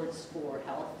transports for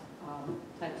health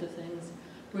types of things.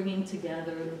 Bringing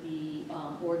together the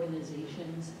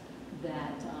organizations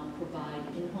that provide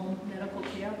in-home medical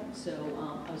care. So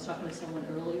I was talking to someone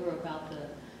earlier about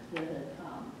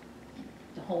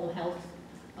the home health,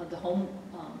 the home,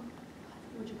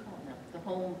 what would you call it now? The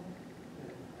home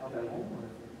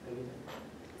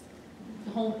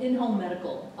in-home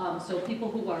medical. So people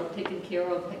who are taken care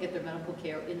of, get their medical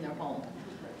care in their home.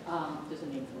 There's a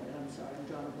name for it. I'm sorry, I'm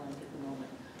drawing a blank at the moment.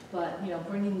 But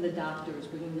bringing the doctors,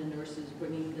 bringing the nurses,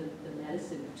 bringing the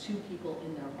medicine to people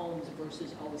in their homes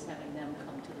versus always having them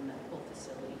come to the medical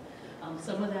facility.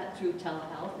 Some of that through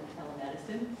telehealth and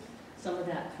telemedicine. Some of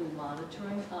that through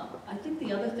monitoring. I think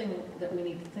the other thing that we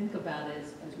need to think about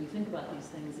is, as we think about these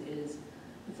things, is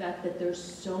the fact that there's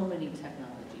so many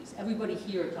technologies. Everybody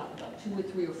here talked about 2 or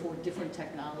 3 or 4 different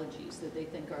technologies that they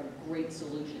think are great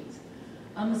solutions.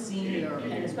 I'm a senior,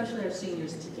 and especially our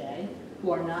seniors today, who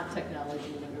are not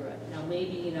technology literate. Now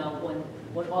maybe,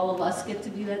 when all of us get to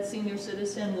be that senior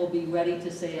citizen, we'll be ready to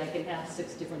say I can have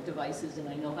 6 different devices and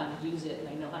I know how to use it and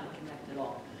I know how to connect it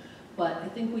all. But I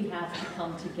think we have to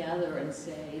come together and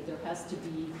say there has to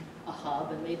be a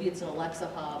hub, and maybe it's an Alexa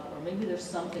hub, or maybe there's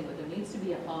something, but there needs to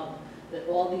be a hub that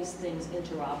all these things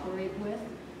interoperate with.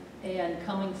 And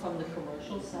coming from the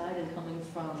commercial side and coming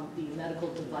from the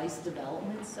medical device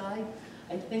development side,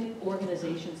 I think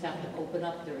organizations have to open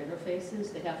up their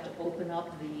interfaces. They have to open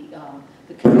up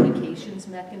the communications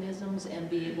mechanisms and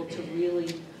be able to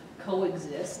really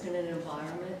coexist in an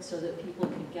environment so that people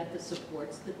can get the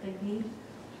supports that they need.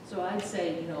 So I'd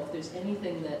say, if there's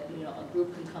anything that, a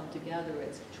group can come together,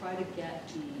 it's try to get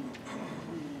the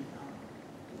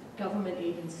government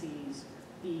agencies,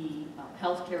 the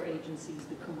healthcare agencies,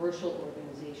 the commercial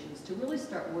organizations to really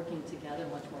start working together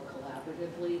much more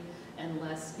collaboratively and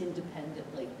less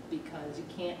independently, because you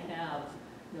can't have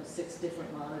 6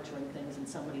 different monitoring things in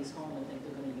somebody's home and think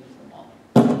they're going to use them all.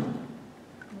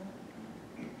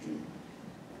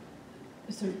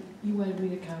 So you wanted me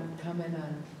to comment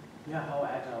on? Yeah, how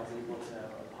Agile is able to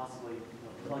possibly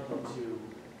plug into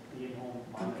the in-home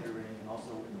monitoring, and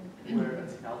also where a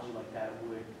technology like that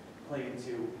would play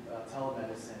into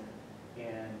telemedicine,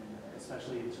 and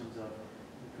especially in terms of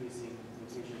increasing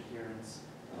patient adherence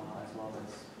as well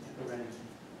as preventing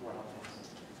poor outcomes.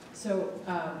 So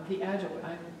the Agile,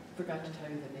 I forgot to tell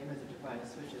you the name of the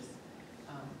device, which is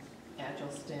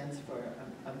Agile stands for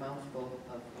a mouthful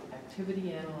of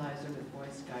Activity Analyzer with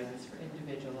Voice Guidance for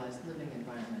Individualized Living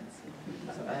Environments.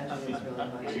 So Agile is really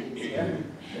much easier.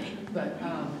 But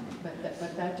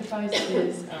that device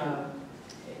is,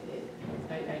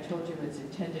 I told you its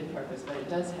intended purpose, but it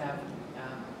does have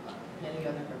many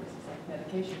other purposes, like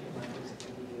medication reminders that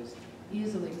can be used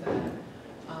easily for that.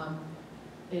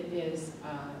 It is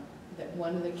that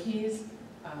one of the keys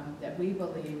that we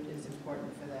believe is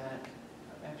important for that.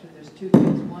 Actually, there's 2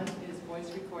 things. One is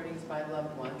voice recordings by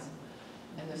loved ones,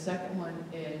 and the second one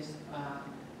is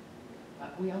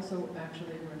we also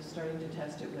actually were starting to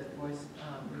test it with voice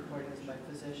recordings by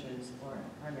physicians or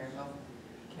primary health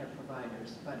care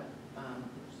providers, but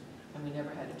and we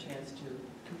never had a chance to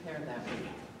compare that with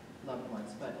loved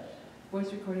ones. But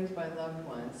voice recordings by loved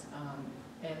ones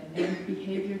and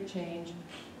behavior change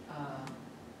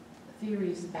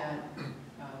theories that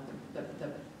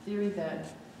the theory that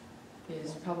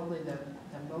is probably the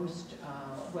most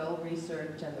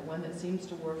well-researched and the one that seems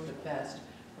to work the best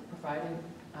for providing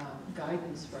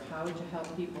guidance for how to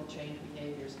help people change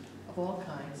behaviors of all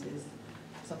kinds is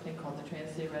something called the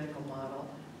trans-theoretical model,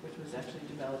 which was actually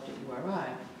developed at URI.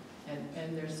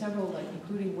 And there's several,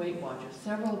 including Weight Watchers,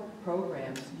 several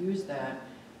programs use that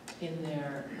in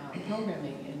their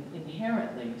programming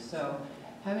inherently. So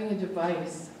having a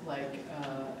device like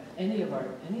any of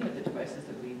the devices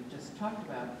that we just talked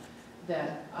about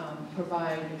that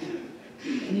provide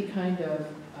any kind of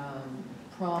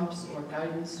prompts or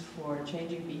guidance for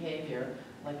changing behavior,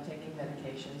 like taking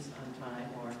medications on time,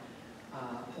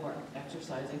 or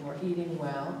exercising, or eating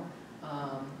well,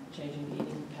 changing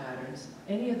eating patterns.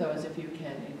 Any of those, if you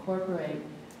can incorporate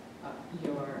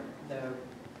the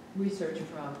research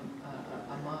from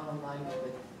a model like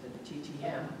the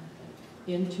TTM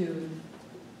into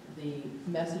the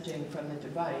messaging from the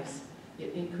device,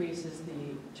 it increases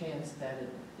the chance that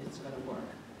it's going to work.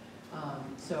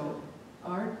 So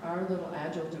our little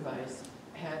Agile device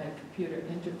had a computer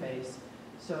interface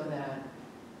so that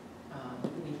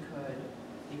you could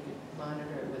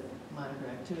monitor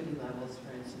activity levels,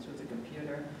 for instance, with a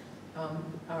computer.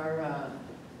 Our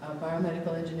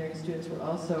biomedical engineering students were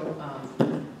also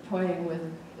toying with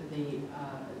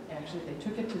actually they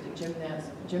took it to the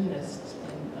gymnasts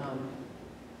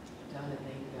down in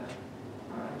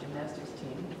our gymnastics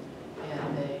team,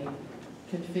 and they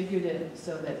configured it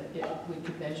so that we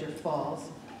could measure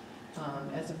falls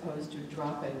as opposed to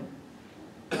dropping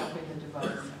the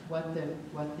device, what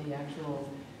the actual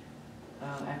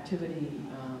activity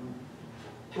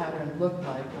pattern looked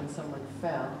like when someone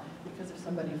fell. Because if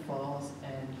somebody falls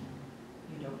and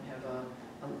you don't have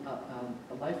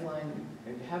a lifeline,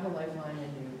 or you have a lifeline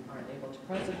and you aren't able to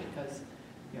press it because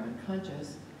you're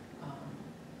unconscious,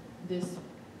 this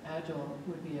Agile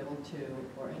would be able to,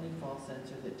 or any fall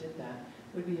sensor that did that,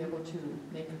 would be able to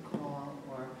make a call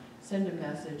or send a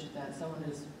message that someone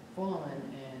has fallen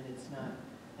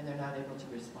and they're not able to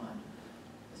respond.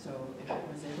 So if it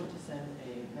was able to send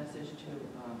a message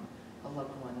to a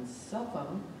loved one's cell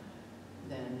phone,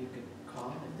 then you could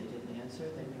call, and if they didn't answer,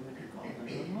 then you would call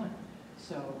 911.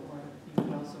 So, or you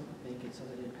could also make it so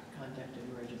that it contacted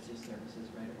emergency services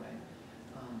right away.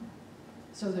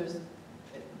 So there's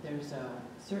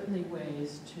certainly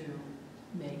ways to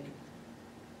make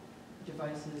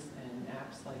devices and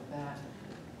apps like that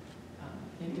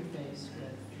interface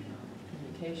with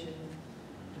communication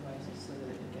devices so that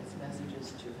it gets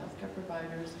messages to healthcare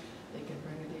providers. They can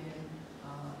bring it in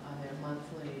on their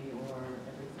monthly or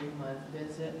every 3-month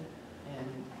visit and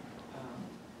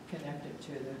connect it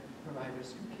to the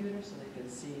provider's computer so they can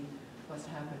see what's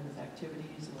happened with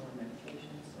activities or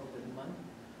medications over the month.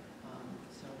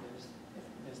 So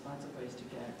there's lots of ways to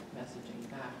get messaging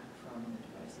back from the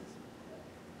devices.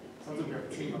 Sounds like we have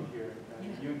a team up here.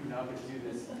 You and Kunal get to do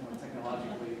this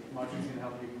technologically. Marjory's going to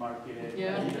help you market it.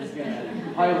 Yeah. You're just going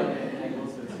to pilot it and go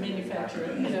to Manufacture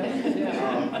it.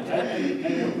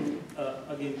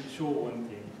 Again, show one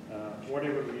thing.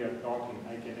 Whatever we are talking,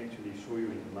 I can actually show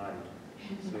you in live.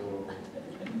 So,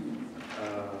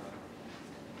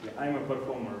 yeah, I'm a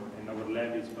performer, and our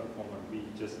lab is performer. We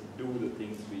just do the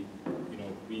things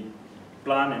we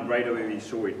plan, and right away we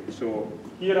show it. So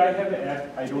here I have an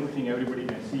app. I don't think everybody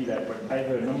can see that, but I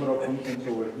have a number of functions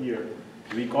over here.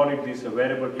 We call it this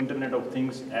wearable Internet of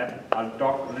Things app. I'll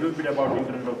talk a little bit about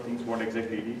Internet of Things, what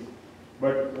exactly it is.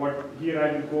 But here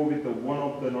I will go with one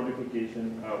of the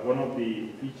notification, one of the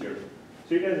features.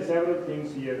 So it has several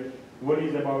things here. One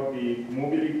is about the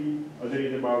mobility, other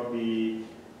is about the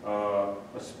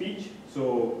speech.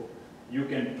 So you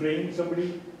can train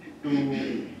somebody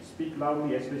to speak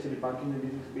loudly, especially Parkinson's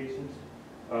disease patients.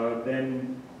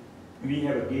 Then we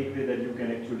have a gateway that you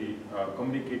can actually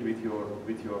communicate with your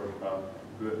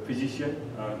physician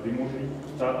remotely.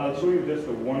 So I'll show you just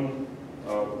one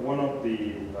of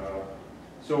the.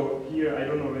 So here, I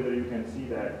don't know whether you can see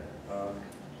that.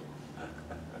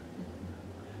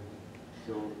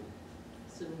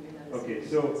 Okay,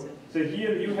 so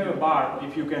here you have a bar,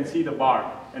 if you can see the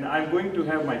bar, and I'm going to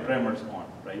have my tremors on,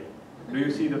 right? Do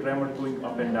you see the tremors going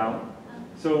up and down?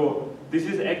 So this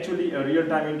is actually a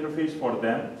real-time interface for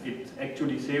them. It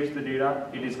actually saves the data.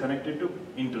 It is connected to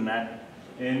internet,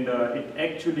 and it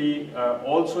actually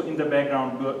also in the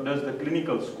background does the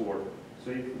clinical score.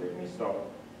 So let me stop.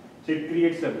 So it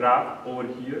creates a graph over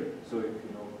here. So if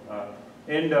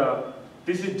you know,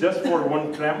 this is just for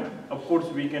one trem. Of course,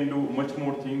 we can do much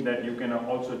more things that you can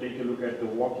also take a look at the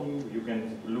walking. You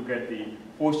can look at the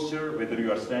posture, whether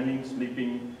you are standing,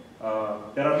 sleeping.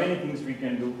 There are many things we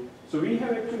can do. So we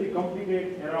have actually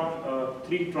completed around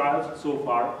 3 trials so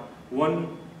far.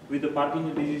 One with the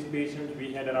Parkinson's disease patients,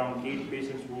 we had around 8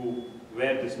 patients who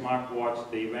wear the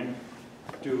smartwatch. They went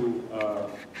to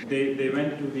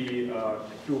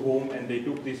to home and they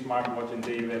took the smartwatch and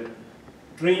they were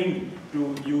trained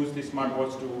to use the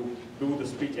smartwatch to do the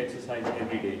speech exercise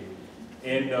every day.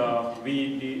 And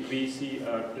we see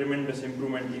a tremendous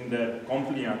improvement in their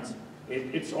compliance.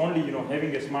 It's only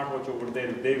having a smartwatch over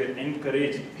there, they were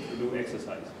encouraged to do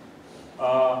exercise.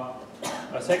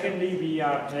 Secondly,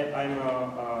 I'm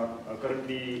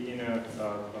currently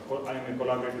I'm a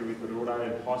collaborator with Rhode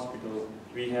Island Hospital.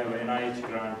 We have an NIH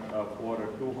grant for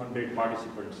 200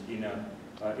 participants in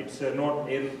it's not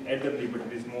elderly, but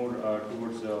it is more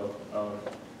towards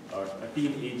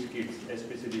teenage kids,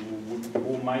 especially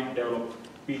who might develop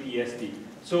PTSD.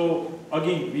 So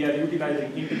again, we are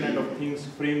utilizing Internet of Things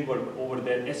framework over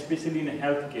there, especially in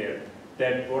healthcare.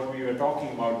 That what we were talking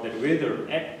about, that whether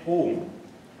at home,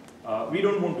 we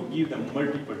don't want to give them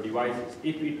multiple devices.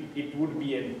 If it would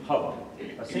be a hub,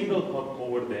 a single hub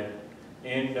over there,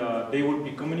 and they would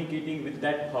be communicating with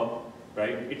that hub,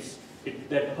 right?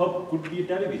 That hub could be a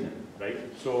television, right?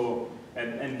 So,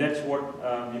 and that's what,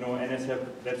 NSF,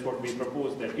 that's what we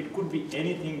propose, that it could be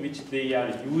anything which they are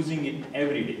using it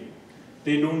every day.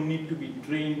 They don't need to be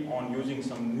trained on using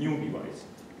some new device.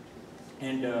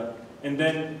 And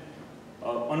then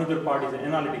another part is the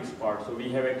analytics part. So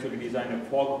we have actually designed a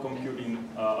fog computing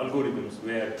algorithms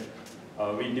where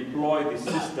we deploy the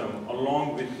system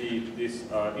along with this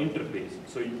interface.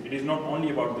 So it is not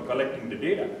only about the collecting the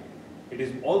data, it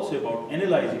is also about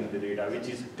analyzing the data, which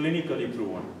is clinically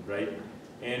proven, right?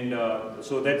 And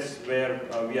so that's where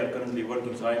we are currently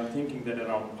working. So I'm thinking that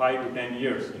around 5 to 10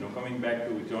 years, coming back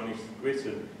to Johnny's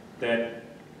question, that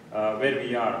where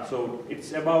we are. So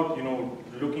it's about,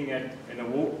 looking at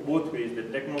both ways. The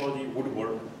technology would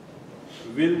work.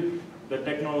 Will the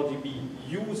technology be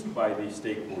used by the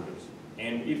stakeholders?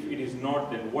 And if it is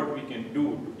not, then what we can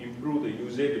do to improve the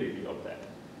usability of that?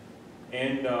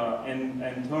 And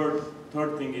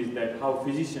third thing is that how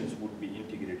physicians would be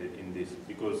integrated in this,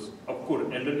 because of course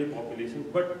elderly population,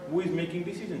 but who is making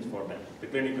decisions for them? The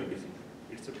clinical decision.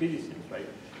 It's the physicians, right?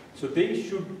 So they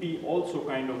should be also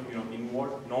kind of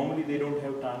involved. Normally they don't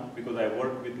have time, because I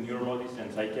work with neurologists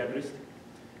and psychiatrists,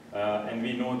 and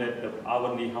we know that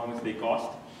hourly how much they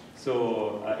cost.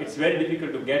 So it's very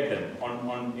difficult to get them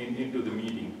into the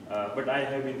meeting. But I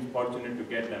have been fortunate to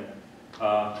get them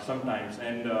sometimes,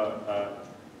 and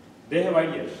they have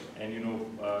ideas, and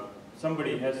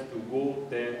somebody has to go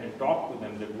there and talk to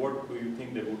them that what do you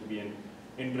think that would be an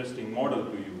interesting model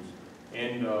to use.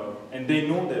 And they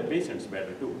know their patients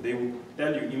better too. They would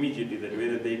tell you immediately that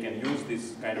whether they can use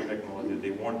this kind of technology,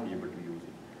 they won't be able to use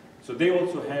it. So they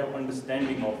also have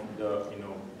understanding of the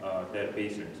their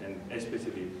patients, and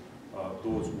especially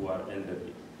those who are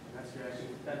elderly.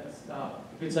 That's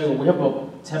good segue. We have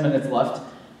about 10 minutes left,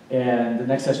 and the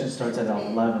next session starts at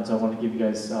 11. So I want to give you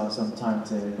guys some time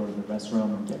to go to the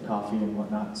restroom and get coffee and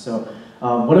whatnot. So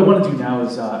what I want to do now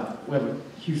is we have a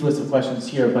huge list of questions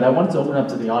here, but I wanted to open up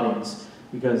to the audience,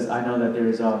 because I know that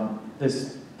there's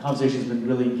this conversation has been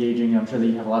really engaging. I'm sure that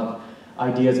you have a lot of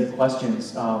ideas and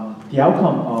questions. The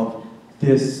outcome of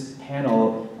this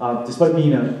panel, despite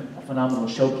being a phenomenal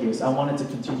showcase, I want it to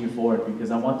continue forward,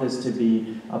 because I want this to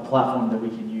be a platform that we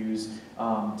can use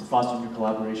to foster new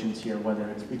collaborations here, whether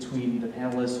it's between the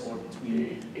panelists or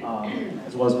between,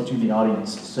 as well as between the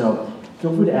audience. So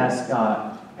feel free to ask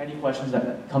any questions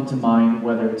that come to mind,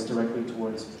 whether it's directly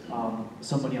towards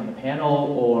somebody on the panel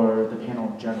or the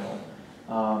panel in general.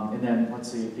 And then,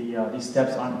 let's see, these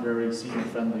steps aren't very senior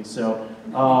friendly. So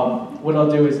what I'll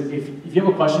do is, if you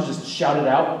have a question, just shout it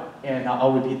out, and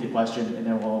I'll repeat the question, and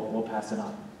then we'll pass it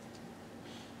on.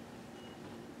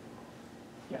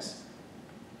 Yes?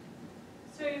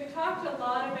 So you've talked a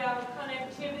lot about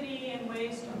connectivity and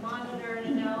ways to monitor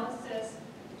and analysis.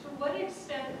 To what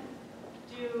extent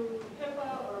do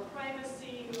HIPAA or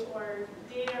privacy or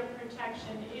data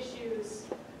protection issues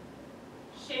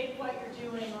shape what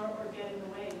you're doing or get in the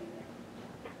way?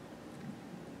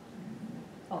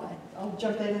 I'll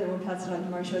jump in and then we'll pass it on to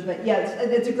Marcia. But yeah,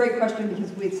 it's a great question,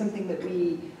 because it's something that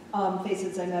we face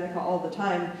at Zymedica all the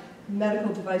time.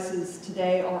 Medical devices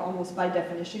today are almost by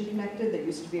definition connected. There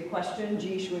used to be a question,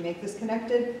 gee, should we make this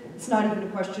connected? It's not even a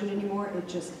question anymore, it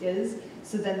just is.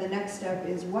 So then the next step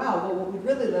is, wow, well, what we'd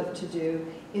really love to do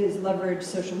is leverage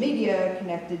social media,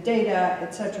 connected data,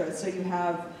 etc. So you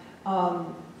have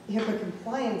HIPAA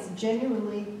compliance.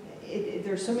 Genuinely,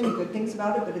 there's so many good things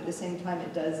about it, but at the same time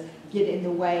it does get in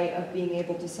the way of being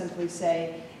able to simply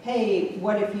say, hey,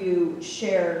 what if you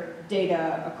share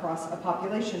data across a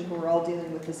population who are all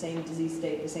dealing with the same disease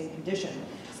state, the same condition,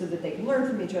 so that they can learn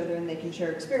from each other and they can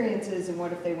share experiences, and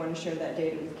what if they want to share that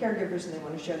data with caregivers and they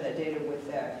want to share that data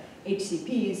with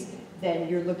HCPs, then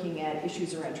you're looking at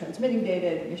issues around transmitting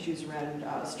data, and issues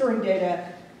around storing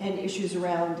data, and issues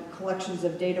around collections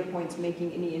of data points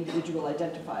making any individual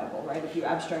identifiable, right? If you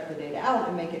abstract the data out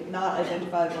and make it not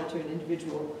identifiable to an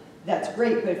individual, that's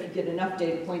great, but if you get enough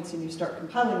data points and you start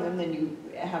compiling them, then you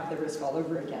have the risk all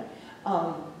over again.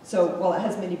 So while it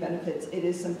has many benefits, it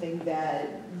is something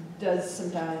that does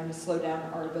sometimes slow down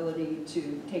our ability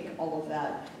to take all of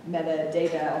that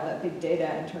metadata, all that big data,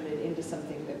 and turn it into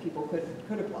something that people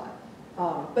could apply.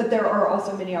 But there are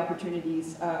also many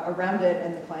opportunities around it,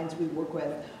 and the clients we work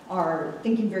with are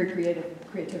thinking very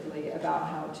creatively about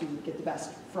how to get the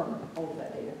best from all of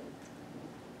that data.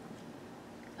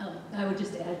 I would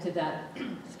just add to that,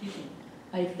 excuse me,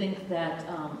 I think that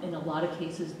in a lot of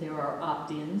cases there are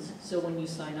opt-ins. So when you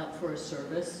sign up for a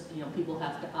service, people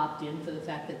have to opt in for the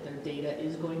fact that their data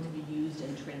is going to be used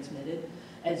and transmitted.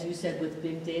 As you said, with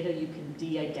big data, you can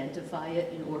de-identify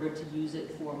it in order to use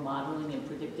it for modeling and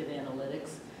predictive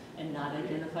analytics and not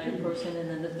identify a person. And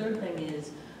then the third thing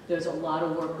is there's a lot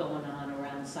of work going on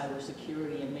around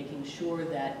cybersecurity and making sure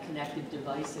that connected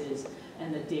devices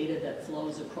and the data that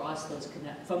flows across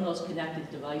from those connected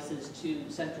devices to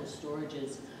central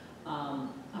storages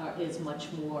is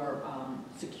much more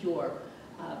secure.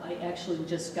 I actually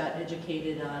just got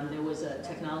educated on, there was a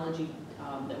technology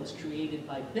that was created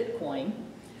by Bitcoin,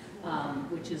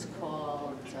 which is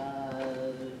called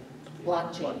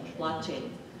blockchain,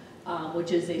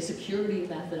 which is a security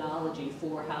methodology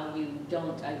for how you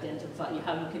don't identify,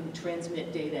 how you can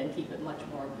transmit data and keep it much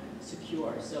more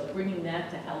secure. So bringing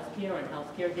that to healthcare and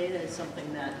healthcare data is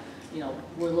something that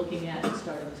we're looking at and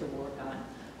starting to work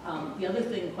on. The other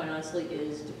thing, quite honestly,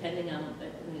 is depending on,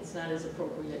 and it's not as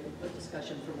appropriate a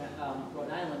discussion for Rhode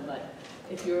Island, but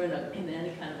if you're in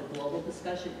any kind of a global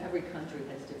discussion, every country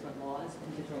has different laws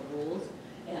and different rules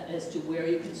as to where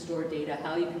you can store data,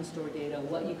 how you can store data,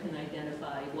 what you can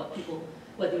identify,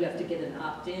 whether you have to get an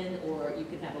opt-in or you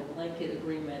can have a blanket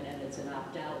agreement and it's an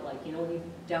opt-out. Like, when you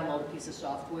download a piece of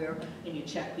software and you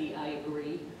check the I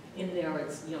agree, in there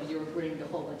it's, you're agreeing to a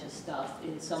whole bunch of stuff.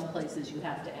 In some places you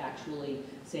have to actually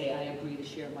say, I agree to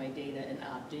share my data and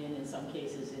opt in. In some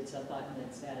cases it's a button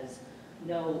that says,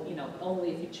 no,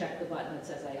 only if you check the button that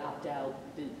says I opt out,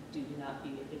 do you not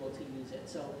be able to use it.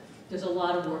 So there's a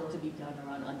lot of work to be done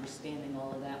around understanding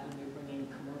all of that when you're bringing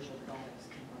commercial products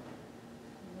to market.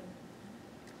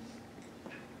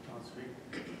 That's great.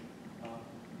 All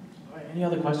right, any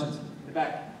other questions? In the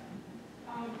back.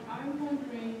 I'm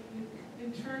wondering,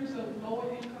 in terms of lower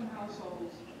income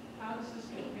households, how does this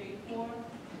get paid for?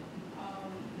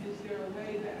 Is there a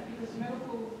way that, because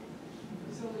medical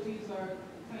facilities are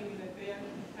claiming that they're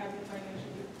having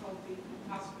financial difficulty,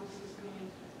 hospital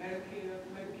systems,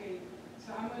 Medicaid.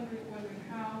 So I'm wondering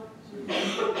how do low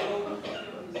income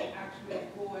families actually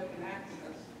afford and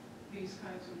access these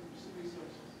kinds of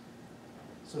resources?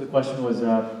 So the question was,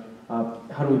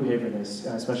 how do we pay for this,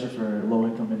 especially for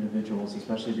low-income individuals,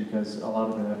 especially because a lot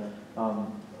of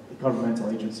the governmental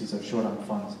agencies are short on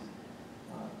funds?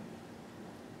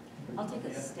 I'll take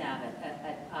a stab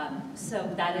at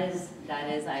so that is,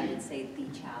 I would say, the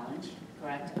challenge,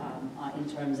 correct, in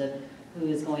terms of who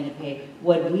is going to pay.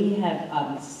 What we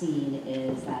have seen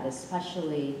is that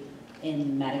especially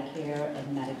in Medicare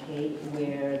and Medicaid,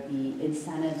 where the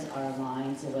incentives are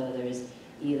aligned, so whether there's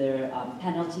either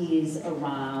penalties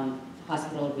around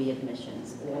hospital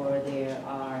readmissions, or there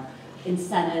are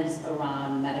incentives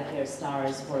around Medicare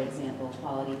stars, for example,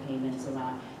 quality payments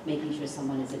around making sure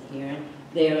someone is adherent,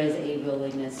 there is a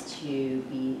willingness to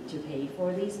pay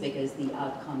for these because the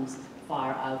outcomes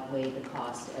far outweigh the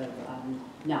cost of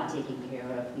not taking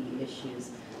care of the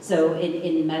issues. So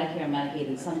in Medicare and Medicaid,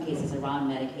 in some cases around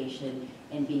medication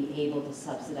and being able to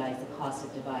subsidize the cost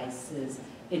of devices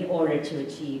in order to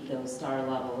achieve those star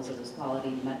levels or those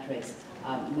quality metrics,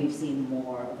 we've seen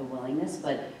more of a willingness,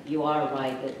 but you are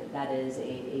right that that is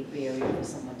a barrier for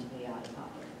someone to pay out of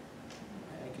pocket.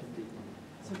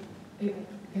 So,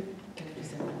 can I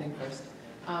just say one thing first?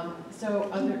 So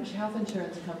other health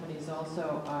insurance companies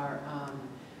also are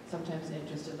sometimes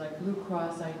interested. Like Blue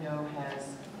Cross, I know,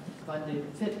 has funded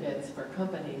Fitbits for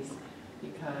companies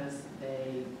because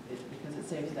it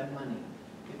saves them money.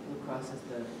 If Blue Cross is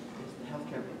the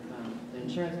healthcare, the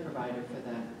insurance provider for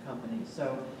that company.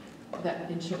 So that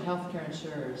healthcare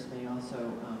insurers may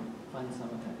also fund some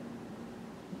of it.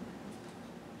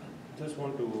 Just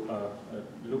want to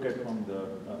look at from the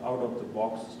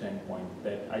out-of-the-box standpoint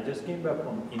that I just came back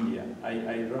from India.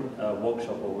 I run a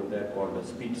workshop over there called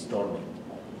Speed Storming,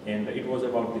 and it was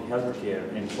about the healthcare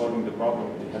and solving the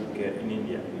problem with the healthcare in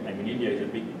India. I mean, India is a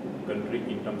big country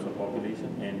in terms of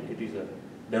population, and it is a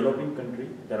developing country.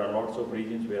 There are lots of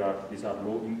regions where these are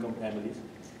low-income families.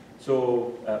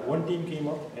 So one team came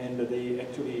up and they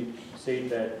actually said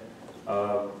that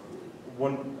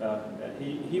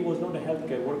he was not a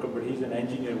healthcare worker, but he's an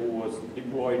engineer who was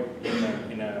deployed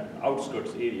in an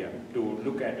outskirts area to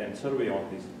look at and survey all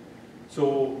this.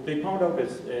 So they found out a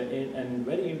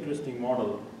very interesting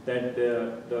model that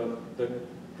the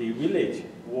village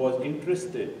was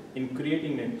interested in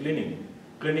creating a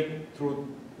clinic through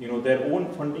their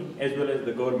own funding as well as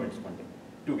the government's funding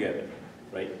together,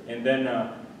 right? And then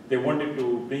they wanted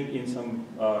to bring in some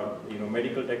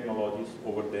medical technologies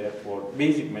over there for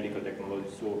basic medical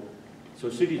technologies, so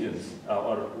citizens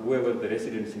or whoever the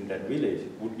residents in that village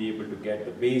would be able to get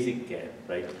the basic care,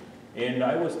 right? And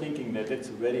I was thinking that that's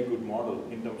a very good model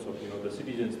in terms of the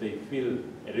citizens, they feel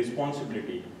a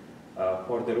responsibility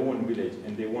for their own village,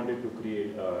 and they wanted to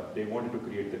create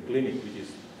the clinic which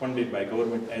is funded by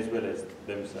government as well as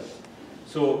themselves.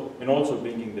 So, and also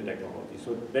bringing the technology.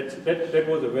 So that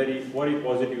was a very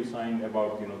positive sign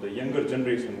about the younger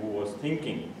generation who was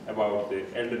thinking about the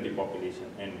elderly population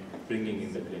and bringing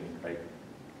in the clinic, right?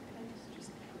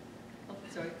 Oh,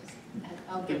 sorry.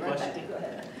 I'll get right back to you. Go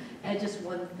ahead. Add just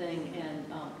one thing, and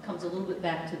comes a little bit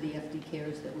back to the FD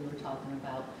Cares that we were talking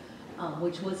about,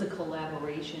 which was a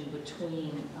collaboration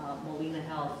between Molina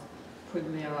Health,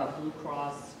 Primera, Blue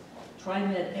Cross,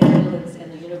 TriMed Ambulance,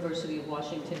 and the University of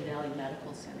Washington Valley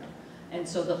Medical Center. And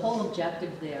so the whole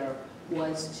objective there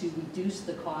was to reduce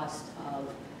the cost of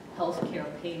healthcare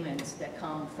payments that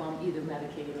come from either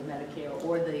Medicaid or Medicare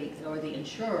or the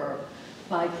insurer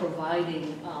by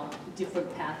providing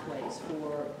different pathways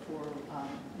for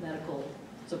medical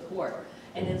support.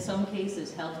 And in some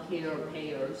cases, healthcare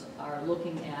payers are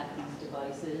looking at these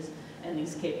devices and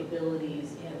these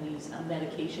capabilities and these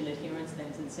medication adherence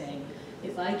things and saying,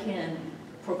 if I can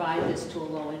provide this to a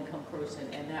low-income person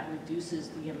and that reduces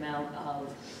the amount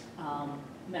of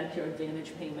Medicare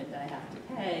Advantage payment that I have to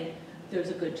pay, there's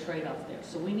a good trade-off there.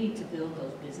 So we need to build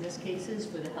those business cases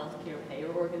for the healthcare payer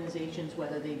organizations,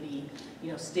 whether they be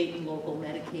state and local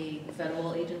Medicaid,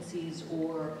 federal agencies,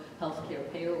 or healthcare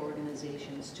payer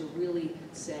organizations, to really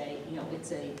say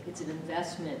it's an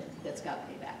investment that's got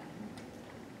payback.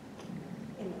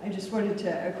 And I just wanted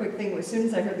to, a quick thing, as soon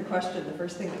as I heard the question, the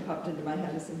first thing that popped into my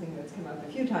head is something that's come up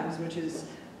a few times, which is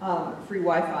free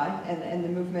Wi-Fi and the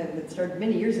movement that started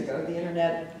many years ago, the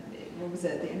internet, what was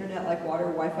it, the internet like water,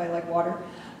 Wi-Fi like water,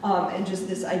 and just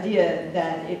this idea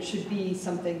that it should be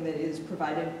something that is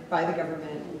provided by the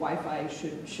government. Wi-Fi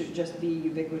should just be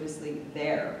ubiquitously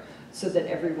there so that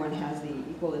everyone has the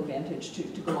equal advantage to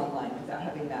go online without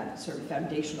having that sort of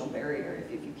foundational barrier.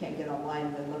 If you can't get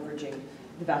online, then leveraging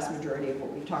the vast majority of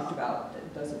what we've talked about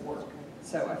doesn't work.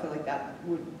 So I feel like that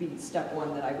would be step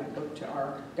one that I would look to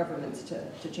our governments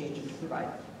to change and to provide.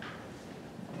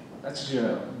 That's actually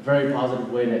a very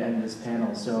positive way to end this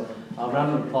panel. So a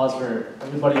round of applause for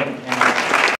everybody on the panel.